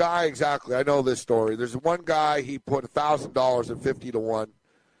 There's a guy, exactly. I know this story. There's one guy, he put $1,000 at 50 to 1.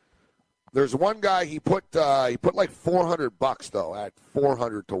 There's one guy, he put like $400 though at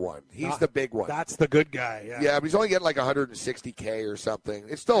 400 to 1. He's the big one. That's the good guy. Yeah, but he's only getting like $160K or something.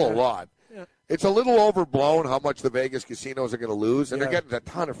 It's still a lot. Yeah. It's a little overblown how much the Vegas casinos are going to lose, and they're getting a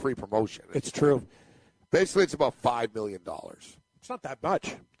ton of free promotion. It's true. Basically, it's about $5 million. It's not that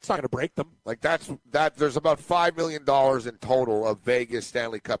much. It's not going to break them. Like there's about $5 million in total of Vegas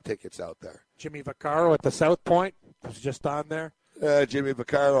Stanley Cup tickets out there. Jimmy Vaccaro at the South Point was just on there. Jimmy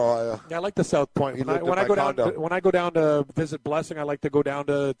Vaccaro. Yeah, I like the South Point. When I go down to visit Blessing, I like to go down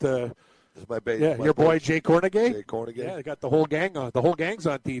to the. This is my base. Yeah, your boy Jay Cornegay. Jay Cornegay. Yeah, they got the whole gang on. The whole gang's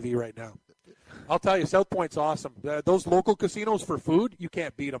on TV right now. I'll tell you, South Point's awesome. Those local casinos for food, you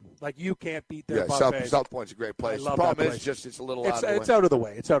can't beat them. Like, you can't beat their buffets. South Point's a great place. The problem is just it's a little out of the way. It's out of the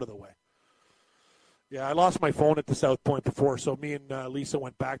way. It's out of the way. Yeah, I lost my phone at the South Point before, so me and Lisa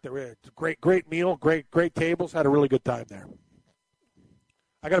went back there. Great meal, great tables. Had a really good time there.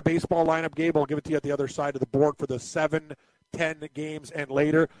 I got a baseball lineup, Gabe. I'll give it to you at the other side of the board for the 7-10 games and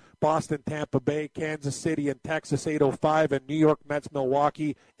later. Boston, Tampa Bay, Kansas City, and Texas, 8:05, and New York, Mets,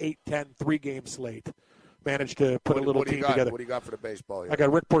 Milwaukee, 8:10, 3-game slate. Managed to put a little team together. What do you got for the baseball here? I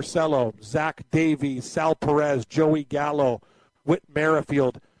got Rick Porcello, Zach Davies, Sal Perez, Joey Gallo, Whit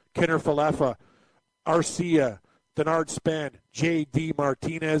Merrifield, Kinner Falefa, Arcia, Denard Span, J.D.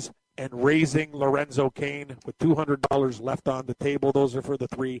 Martinez, and raising Lorenzo Cain with $200 left on the table. Those are for the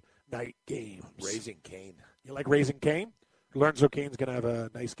 3-night games. Raising Cain. You like raising Cain? Lorenzo Cain's going to have a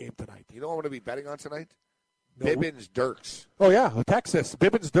nice game tonight. You know what I'm going to be betting on tonight? No. Bibbins Dirks. Oh, yeah, Texas.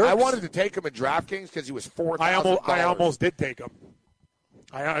 Bibbins Dirks. I wanted to take him in DraftKings because he was $4,000. I almost did take him.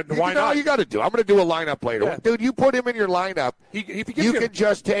 Why not? All you got to do. I'm going to do a lineup later. Yeah. Dude, you put him in your lineup. You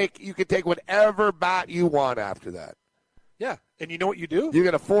can take whatever bat you want after that. Yeah, and you know what you do? You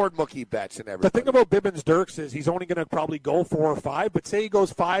can afford Mookie Betts and everything. The thing about Bibbins Dirks is he's only going to probably go 4 or 5, but say he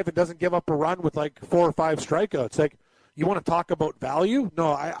goes 5 and doesn't give up a run with like 4 or 5 strikeouts. Like, you want to talk about value?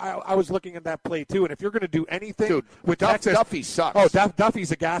 No, I was looking at that play too, and if you're going to do anything with Texas, Duffy sucks. Oh,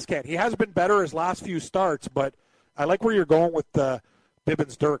 Duffy's a gas can. He has been better his last few starts, but I like where you're going with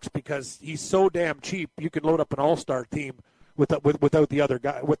Bibbins Dirks because he's so damn cheap. You can load up an all-star team without the other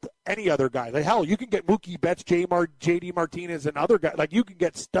guy, with any other guy. Like, hell, you can get Mookie Betts, J.D. Martinez, and other guys. Like, you can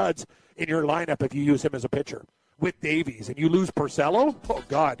get studs in your lineup if you use him as a pitcher with Davies, and you lose Porcello. Oh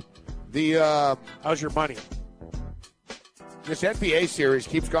God, how's your money? This NBA series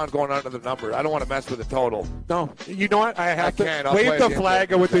keeps going under the number. I don't want to mess with the total. No, you know what? I have to wave the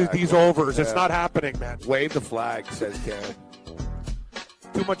flag with these overs. Yeah. It's not happening, man. Wave the flag, says Cam.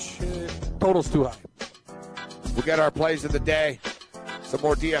 Too much. Total's too high. We'll get our plays of the day. Some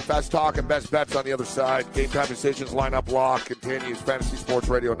more DFS talk and best bets on the other side. Game time decisions, lineup lock continues. Fantasy Sports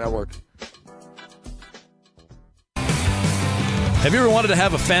Radio Network. Have you ever wanted to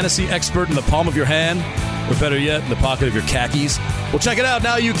have a fantasy expert in the palm of your hand? Or better yet, in the pocket of your khakis? Well, check it out.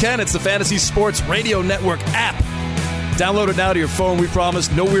 Now you can. It's the Fantasy Sports Radio Network app. Download it now to your phone. We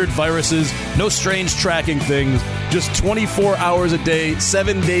promise no weird viruses, no strange tracking things. Just 24 hours a day,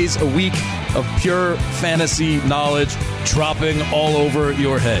 7 days a week of pure fantasy knowledge dropping all over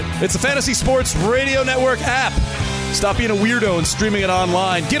your head. It's the Fantasy Sports Radio Network app. Stop being a weirdo and streaming it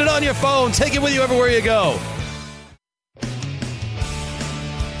online. Get it on your phone. Take it with you everywhere you go.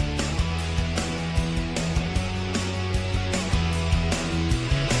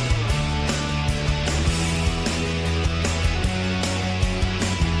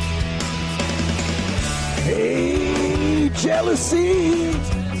 jealousy.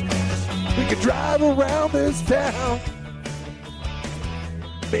 We could drive around this town,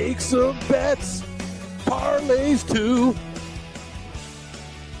 make some bets, parlays too.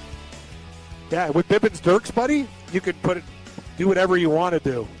 Yeah, with Bibbins Dirks, buddy, you could do whatever you want to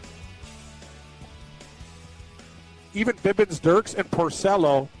do. Even Bibbins Dirks and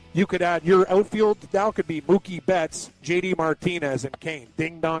Porcello, you could add your outfield now could be Mookie Betts, JD Martinez, and Kane.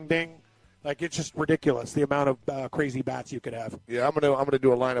 Ding dong ding. Like, it's just ridiculous the amount of crazy bats you could have. Yeah, I'm gonna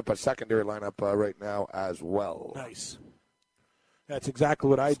do a secondary lineup right now as well. Nice. That's exactly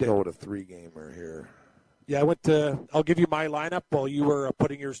what I did. Go with a 3-gamer here. Yeah, I'll give you my lineup while you were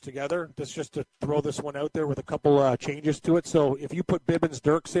putting yours together. Just to throw this one out there with a couple changes to it. So if you put Bibbins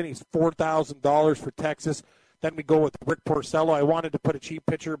Dirks in, he's $4,000 for Texas. Then we go with Rick Porcello. I wanted to put a cheap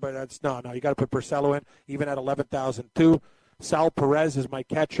pitcher, but that's no. You got to put Porcello in, even at $11,002. Sal Perez is my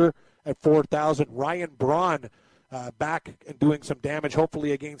catcher at $4,000. Ryan Braun back and doing some damage,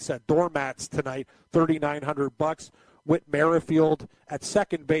 hopefully against doormats tonight, $3,900. Whit Merrifield at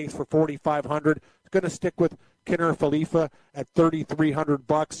second base for $4,500. Going to stick with Kinner Khalifa at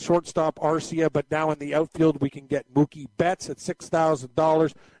 $3,300. Shortstop Arcia, but now in the outfield we can get Mookie Betts at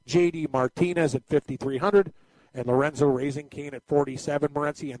 $6,000. J.D. Martinez at $5,300. And Lorenzo Raising Cane at $47,000,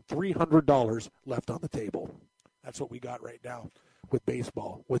 Morency, and $300 left on the table. That's what we got right now with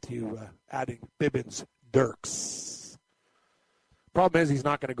baseball, with you adding Bibbins Dirks. Problem is he's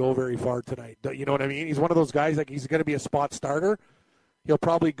not going to go very far tonight. You know what I mean? He's one of those guys, like he's going to be a spot starter. He'll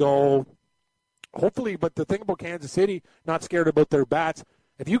probably go, hopefully, but the thing about Kansas City, not scared about their bats,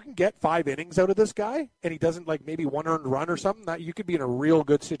 if you can get 5 innings out of this guy and he doesn't like maybe 1 earned run or something, that you could be in a real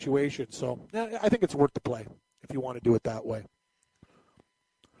good situation. So yeah, I think it's worth the play if you want to do it that way.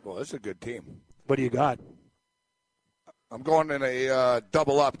 Well, this is a good team. What do you got? I'm going in a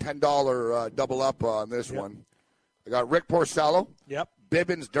double up, $10 double up on this one. I got Rick Porcello. Yep.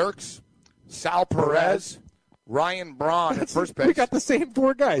 Bibbins Dirks. Sal Perez. Ryan Braun at first base. We got the same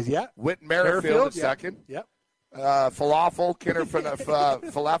 4 guys, yeah. Whit Merrifield at second. Yep. Falafel, Kinner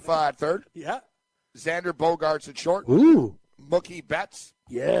Falefa at third. Yeah. Xander Bogaerts at short. Ooh. Mookie Betts.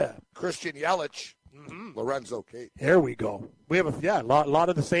 Yeah. Christian Yelich. Lorenzo Cain. There we go. We have a lot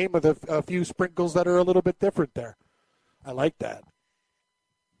of the same with a few sprinkles that are a little bit different there. I like that.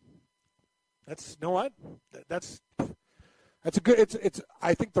 That's, you know what? That's a good. It's.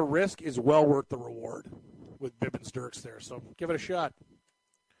 I think the risk is well worth the reward with Bibbins Dirks there. So give it a shot.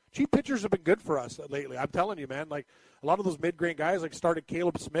 Cheap pitchers have been good for us lately. I'm telling you, man. Like a lot of those mid-grade guys, like started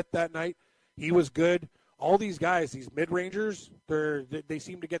Caleb Smith that night. He was good. All these guys, these mid-rangers, they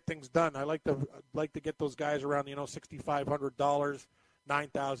seem to get things done. I like to get those guys around $6,500,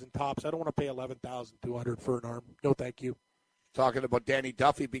 $9,000 tops. I don't want to pay $11,200 for an arm. No, thank you. Talking about Danny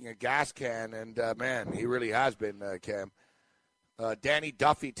Duffy being a gas can, and man, he really has been, Cam. Danny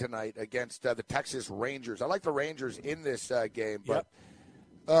Duffy tonight against the Texas Rangers. I like the Rangers in this game, but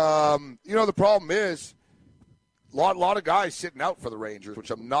the problem is a lot of guys sitting out for the Rangers,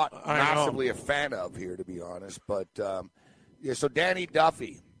 which I'm not massively a fan of here, to be honest. But so Danny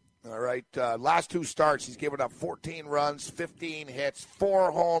Duffy, all right, last 2 starts he's given up 14 runs, 15 hits,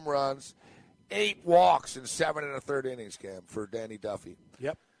 4 home runs, 8 walks in 7 1/3 innings, Cam, for Danny Duffy.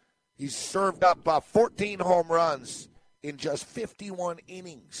 Yep. He's served up 14 home runs in just 51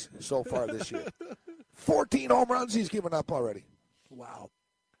 innings so far this year. 14 home runs he's given up already. Wow.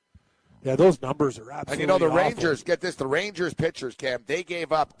 Yeah, those numbers are absolutely And the awful. Rangers, get this, the Rangers pitchers, Cam, they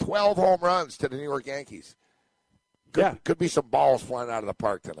gave up 12 home runs to the New York Yankees. Could be some balls flying out of the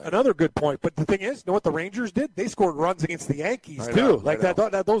park tonight. Another good point. But the thing is, you know what the Rangers did? They scored runs against the Yankees, too.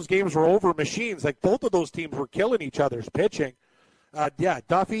 That those games were over machines. Like, both of those teams were killing each other's pitching.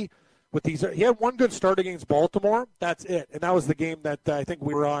 Duffy, with these, he had 1 good start against Baltimore. That's it. And that was the game that I think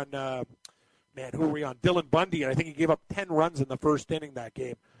we were on, who were we on? Dylan Bundy. And I think he gave up 10 runs in the first inning that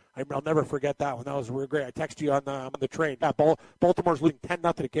game. I'll never forget that one. That was really great. I texted you on the train. Yeah, Baltimore's losing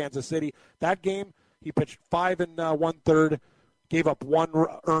 10-0 to Kansas City. That game, he pitched 5 1/3, gave up 1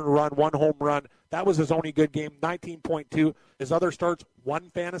 earned run, 1 home run. That was his only good game, 19.2. His other starts, 1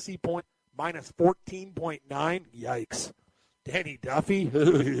 fantasy point, minus 14.9. Yikes. Danny Duffy.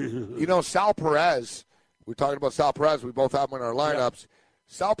 Sal Perez, we're talking about Sal Perez. We both have him in our lineups. Yeah.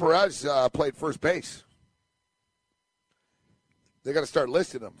 Sal Perez played first base. They got to start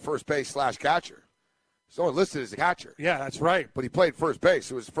listing him first base / catcher. He's only listed as a catcher. Yeah, that's right. But he played first base.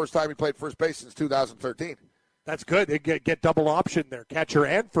 It was the first time he played first base since 2013. That's good. They get double option there, catcher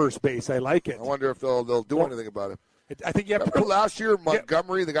and first base. I like it. I wonder if they'll do anything about it. I think you have to. Last year,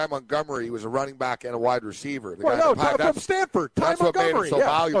 Montgomery, the guy Montgomery, he was a running back and a wide receiver. From Stanford. That's what made him so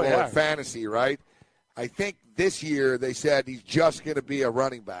valuable in fantasy, right? I think this year they said he's just going to be a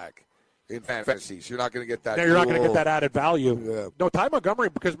running back in fantasy. So you're not going to get that. No, you're not going to get that added value. Yeah. No, Ty Montgomery,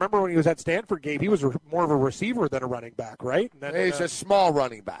 because remember when he was at Stanford, Gabe, he was more of a receiver than a running back, right? And then, he's a small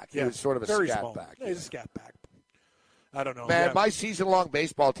running back. He was sort of a very scat small. back. Yeah, he's a scat back. I don't know. Man, my season-long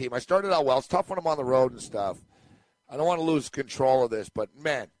baseball team, I started out well. It's tough when I'm on the road and stuff. I don't want to lose control of this, but,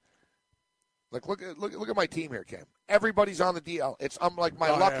 man, look at my team here, Cam. Everybody's on the DL. I'm like, my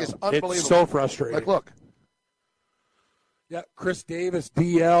luck is unbelievable. It's so frustrating. Like, look. Yeah, Chris Davis,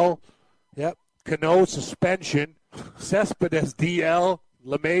 DL. Yep. Cano, suspension. Cespedes, DL.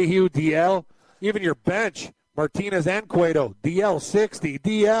 LeMahieu, DL. Even your bench, Martinez and Cueto, DL 60,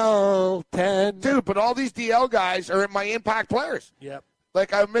 DL 10. Dude, but all these DL guys are in my impact players. Yep.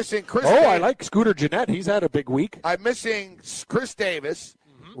 Like, I'm missing Chris Davis. I like Scooter Gennett. He's had a big week. I'm missing Chris Davis,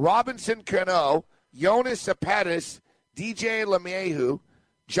 Robinson Cano, Yoenis Cespedes, DJ LeMahieu,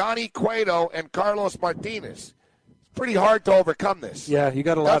 Johnny Cueto, and Carlos Martinez. It's pretty hard to overcome this. Yeah, you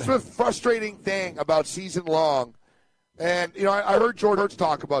got a lot. That's the frustrating thing about season long. And, I heard George Hurts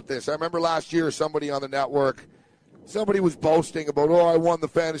talk about this. I remember last year somebody on the network, somebody was boasting about, I won the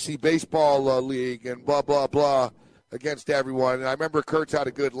fantasy baseball league and blah, blah, blah against everyone. And I remember Kurtz had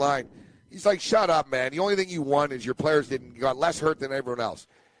a good line. He's like, shut up, man. The only thing you won is your players got less hurt than everyone else.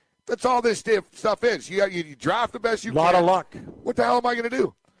 That's all this stuff is. You draft the best you can. A lot of luck. What the hell am I going to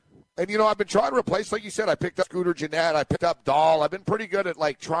do? And, I've been trying to replace, like you said, I picked up Scooter Gennett. I picked up Dahl. I've been pretty good at,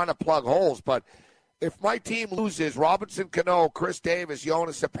 trying to plug holes. But if my team loses Robinson Cano, Chris Davis,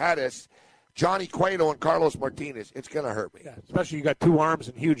 Yoenis Cespedes, Johnny Cueto, and Carlos Martinez, it's going to hurt me. Yeah, especially you got two arms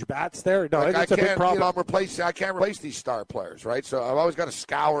and huge bats there. No, it's a big problem. I can't replace these star players, right? So I've always got to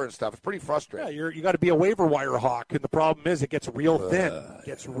scour and stuff. It's pretty frustrating. Yeah, you got to be a waiver wire hawk, and the problem is it gets real thin.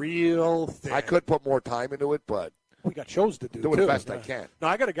 I could put more time into it, but we got shows to do. Do it the best I can. No,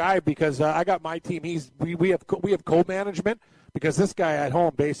 I got a guy because I got my team. We have co-management because this guy at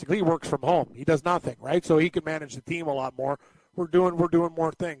home basically works from home. He does nothing, right? So he can manage the team a lot more. We're doing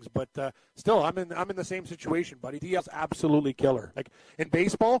more things, but still, I'm in the same situation, buddy. DL's absolutely killer. Like in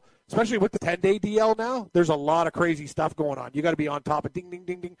baseball, especially with the 10-day DL now, there's a lot of crazy stuff going on. You got to be on top of ding, ding,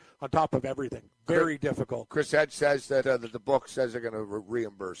 ding, ding, on top of everything. Very difficult. Chris Hedge says that the book says they're going to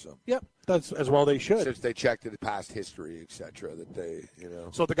reimburse them. Yep, that's as well they should. Since they checked the past history, etc. That they,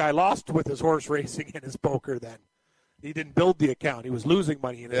 So the guy lost with his horse racing and his poker. Then he didn't build the account. He was losing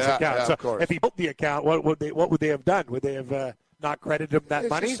money in his account. Yeah, so of course. If he built the account, what would they have done? Would they have not credited him that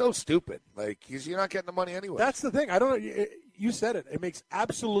money? It's so stupid. You're not getting the money anyway. That's the thing. I don't know. You said it. It makes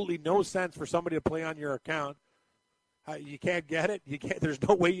absolutely no sense for somebody to play on your account. You can't get it. You can't. There's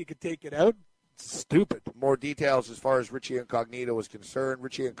no way you could take it out. It's stupid. More details as far as Richie Incognito is concerned.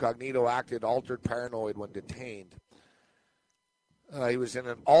 Richie Incognito acted altered paranoid when detained. He was in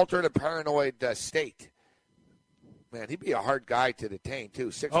an altered and paranoid state. Man, he'd be a hard guy to detain, too.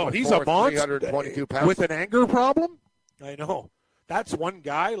 6'4", he's a monster. 322 pounds. With an anger problem? I know. That's one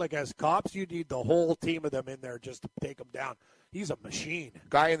guy. As cops, you need the whole team of them in there just to take him down. He's a machine.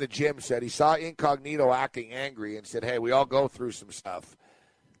 Guy in the gym said he saw Incognito acting angry and said, hey, we all go through some stuff.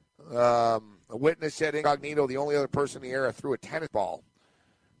 A witness said Incognito, the only other person in the area, threw a tennis ball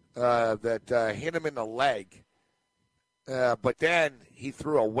that hit him in the leg. But then he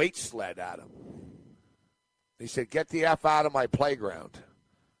threw a weight sled at him. He said, get the F out of my playground.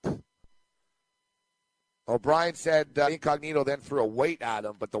 O'Brien said Incognito then threw a weight at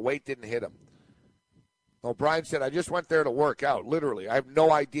him, but the weight didn't hit him. O'Brien said, I just went there to work out, literally. I have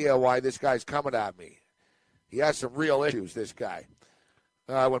no idea why this guy's coming at me. He has some real issues, this guy.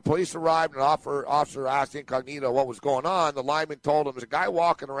 When police arrived and an officer asked Incognito what was going on, the lineman told him, there's a guy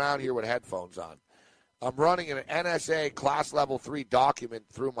walking around here with headphones on. I'm running an NSA Class Level 3 document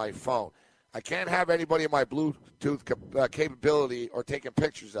through my phone. I can't have anybody in my Bluetooth capability or taking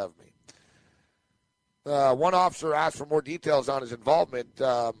pictures of me. One officer asked for more details on his involvement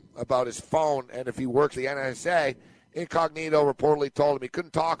about his phone and if he works the NSA. Incognito reportedly told him he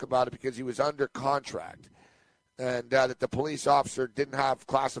couldn't talk about it because he was under contract and that the police officer didn't have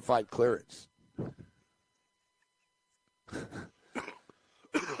classified clearance.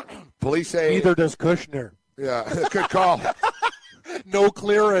 Police say... Neither does Kushner. Yeah, good call. No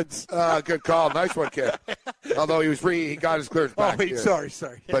clearance. Good call. Nice one, kid. Although he got his clearance back. Oh,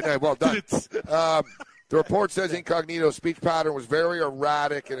 sorry. But well done. The report says Incognito's speech pattern was very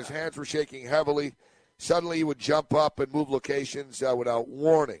erratic and his hands were shaking heavily. Suddenly he would jump up and move locations without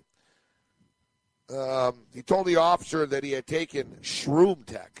warning. He told the officer that he had taken Shroom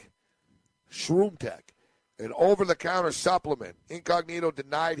Tech, an over-the-counter supplement. Incognito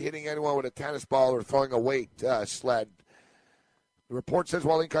denied hitting anyone with a tennis ball or throwing a weight sled. The report says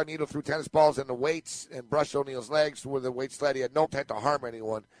while Incognito threw tennis balls in the weights and brushed O'Neal's legs with the weight sled, he had no intent to harm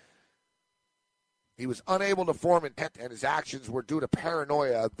anyone. He was unable to form intent, and his actions were due to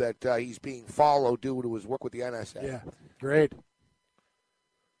paranoia that he's being followed due to his work with the NSA. Yeah, great.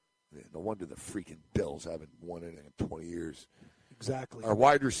 Yeah, no wonder the freaking Bills haven't won anything in 20 years. Exactly. Our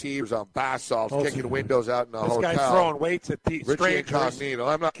wide receivers on bath salts, kicking windows out in the hotel. This guy's throwing weights at Richie Incognito.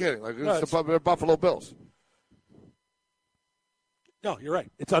 I'm not kidding. It's the Buffalo Bills. No, you're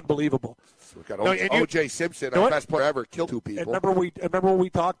right. It's unbelievable. We've got O.J. Simpson, our best player ever, killed 2 people. And remember what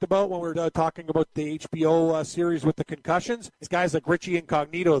we talked about when we were talking about the HBO series with the concussions? It's guys like Richie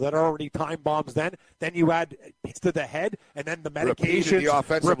Incognito that are already time bombs then. Then you add hits to the head, and then the medication. The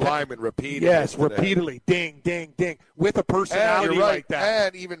offensive lineman repeated. Yes, repeatedly. Ding, ding, ding. With a personality like that.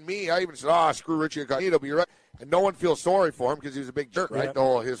 And even me, I even said, screw Richie Incognito, but you're right. And no one feels sorry for him because he was a big jerk, right?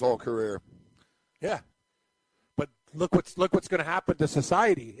 His whole career. Yeah. But look what's going to happen to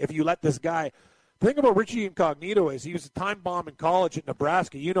society if you let this guy. The thing about Richie Incognito is he was a time bomb in college at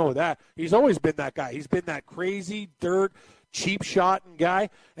Nebraska. You know that. He's always been that guy. He's been that crazy, dirt, cheap shotting guy.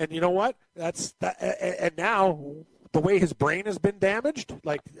 And you know what? That's that. And now the way his brain has been damaged,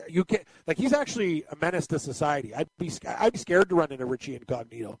 he's actually a menace to society. I'd be scared to run into Richie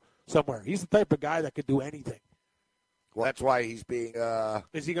Incognito somewhere. He's the type of guy that could do anything. Well, that's why he's being.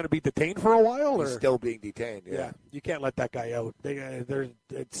 Is he going to be detained for a while? He's still being detained. Yeah, you can't let that guy out.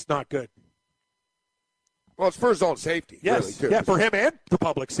 It's not good. Well, it's for his own safety. Yes, really, too. Yeah, for him and the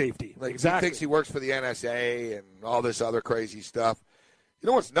public safety. He Exactly. thinks he works for the NSA and all this other crazy stuff. You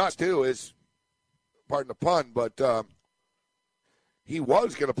know what's nuts too is, pardon the pun, but he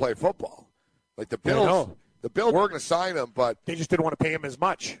was going to play football. Like the Bills. The Bills were going to sign him, but they just didn't want to pay him as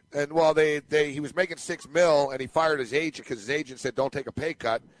much. And he was making $6 million, and he fired his agent because his agent said don't take a pay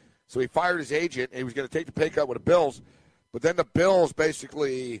cut. So he fired his agent, and he was going to take the pay cut with the Bills. But then the Bills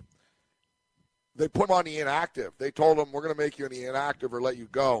basically they put him on the inactive. They told him we're going to make you on the inactive or let you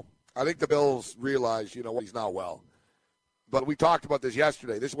go. I think the Bills realized, he's not well. But we talked about this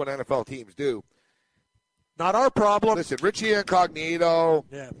yesterday. This is what NFL teams do. Not our problem. Listen, Richie Incognito.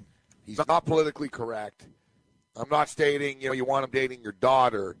 Yeah. He's not politically correct. I'm not stating, you want him dating your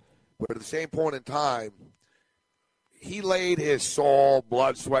daughter, but at the same point in time, he laid his soul,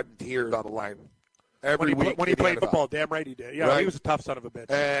 blood, sweat, and tears on the line every week. When he played football, damn right he did. Yeah, right? He was a tough son of a bitch.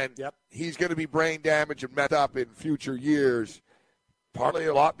 And he's going to be brain damaged and messed up in future years, partly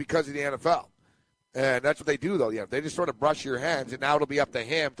a lot because of the NFL. And that's what they do, though. They just sort of brush your hands, and now it'll be up to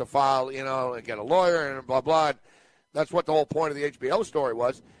him to file, and get a lawyer and blah, blah. And that's what the whole point of the HBO story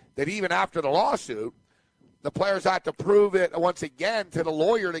was, that even after the lawsuit, the players had to prove it once again to the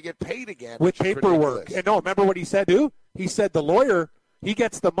lawyer to get paid again. With paperwork. And remember what he said, dude? He said the lawyer, he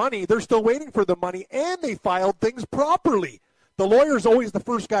gets the money. They're still waiting for the money, and they filed things properly. The lawyer's always the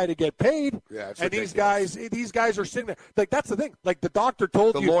first guy to get paid. Yeah, and these guys are sitting there. Like, that's the thing. Like, the doctor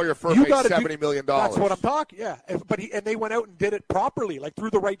told the lawyer firm you made $70 million. That's what I'm talking. Yeah. And they went out and did it properly, like through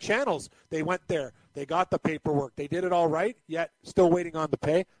the right channels. They went there. They got the paperwork. They did it all right, yet still waiting on the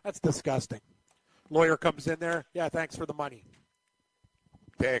pay. That's disgusting. Lawyer comes in there. Yeah, thanks for the money.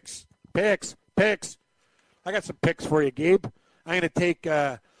 Picks. I got some picks for you, Gabe. I'm going to take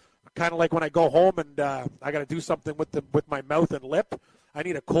kind of like when I go home and I got to do something with my mouth and lip. I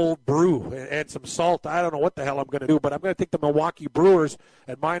need a cold brew and some salt. I don't know what the hell I'm going to do, but I'm going to take the Milwaukee Brewers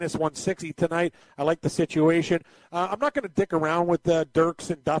at -160 tonight. I like the situation. I'm not going to dick around with Dirks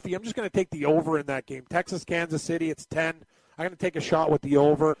and Duffy. I'm just going to take the over in that game. Texas, Kansas City, it's 10. I'm going to take a shot with the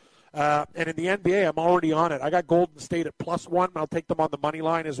over. And in the NBA, I'm already on it. I got Golden State at +1. I'll take them on the money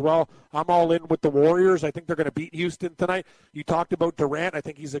line as well. I'm all in with the Warriors. I think they're going to beat Houston tonight. You talked about Durant. I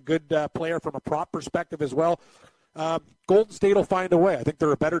think he's a good player from a prop perspective as well. Golden State will find a way. I think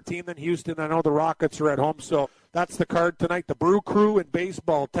they're a better team than Houston. I know the Rockets are at home, so that's the card tonight. The Brew Crew in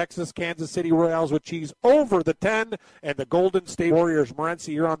baseball, Texas, Kansas City Royals with cheese over the 10, and the Golden State Warriors.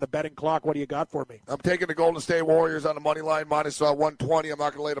 Morency, you're on the betting clock. What do you got for me? I'm taking the Golden State Warriors on the money line, -120. I'm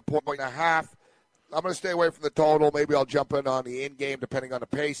not going to lay the 1.5. I'm going to stay away from the total. Maybe I'll jump in on the in-game depending on the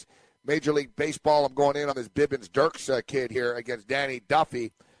pace. Major League Baseball, I'm going in on this Bibbins-Dirks kid here against Danny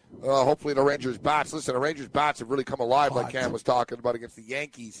Duffy. Hopefully the Rangers bats. Listen, the Rangers bats have really come alive, like Cam was talking about, against the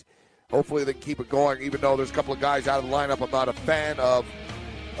Yankees. Hopefully they can keep it going, even though there's a couple of guys out of the lineup I'm not a fan of.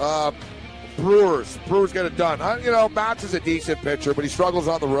 Brewers get it done. Matz is a decent pitcher, but he struggles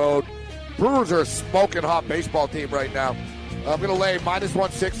on the road. Brewers are a smoking hot baseball team right now. I'm going to lay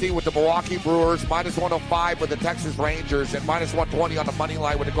 -160 with the Milwaukee Brewers, -105 with the Texas Rangers, and -120 on the money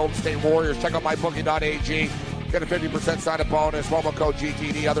line with the Golden State Warriors. Check out mybookie.ag. Get a 50% sign-up bonus, promo code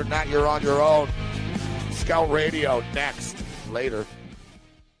GTD. Other than that, you're on your own. Scout Radio next. later.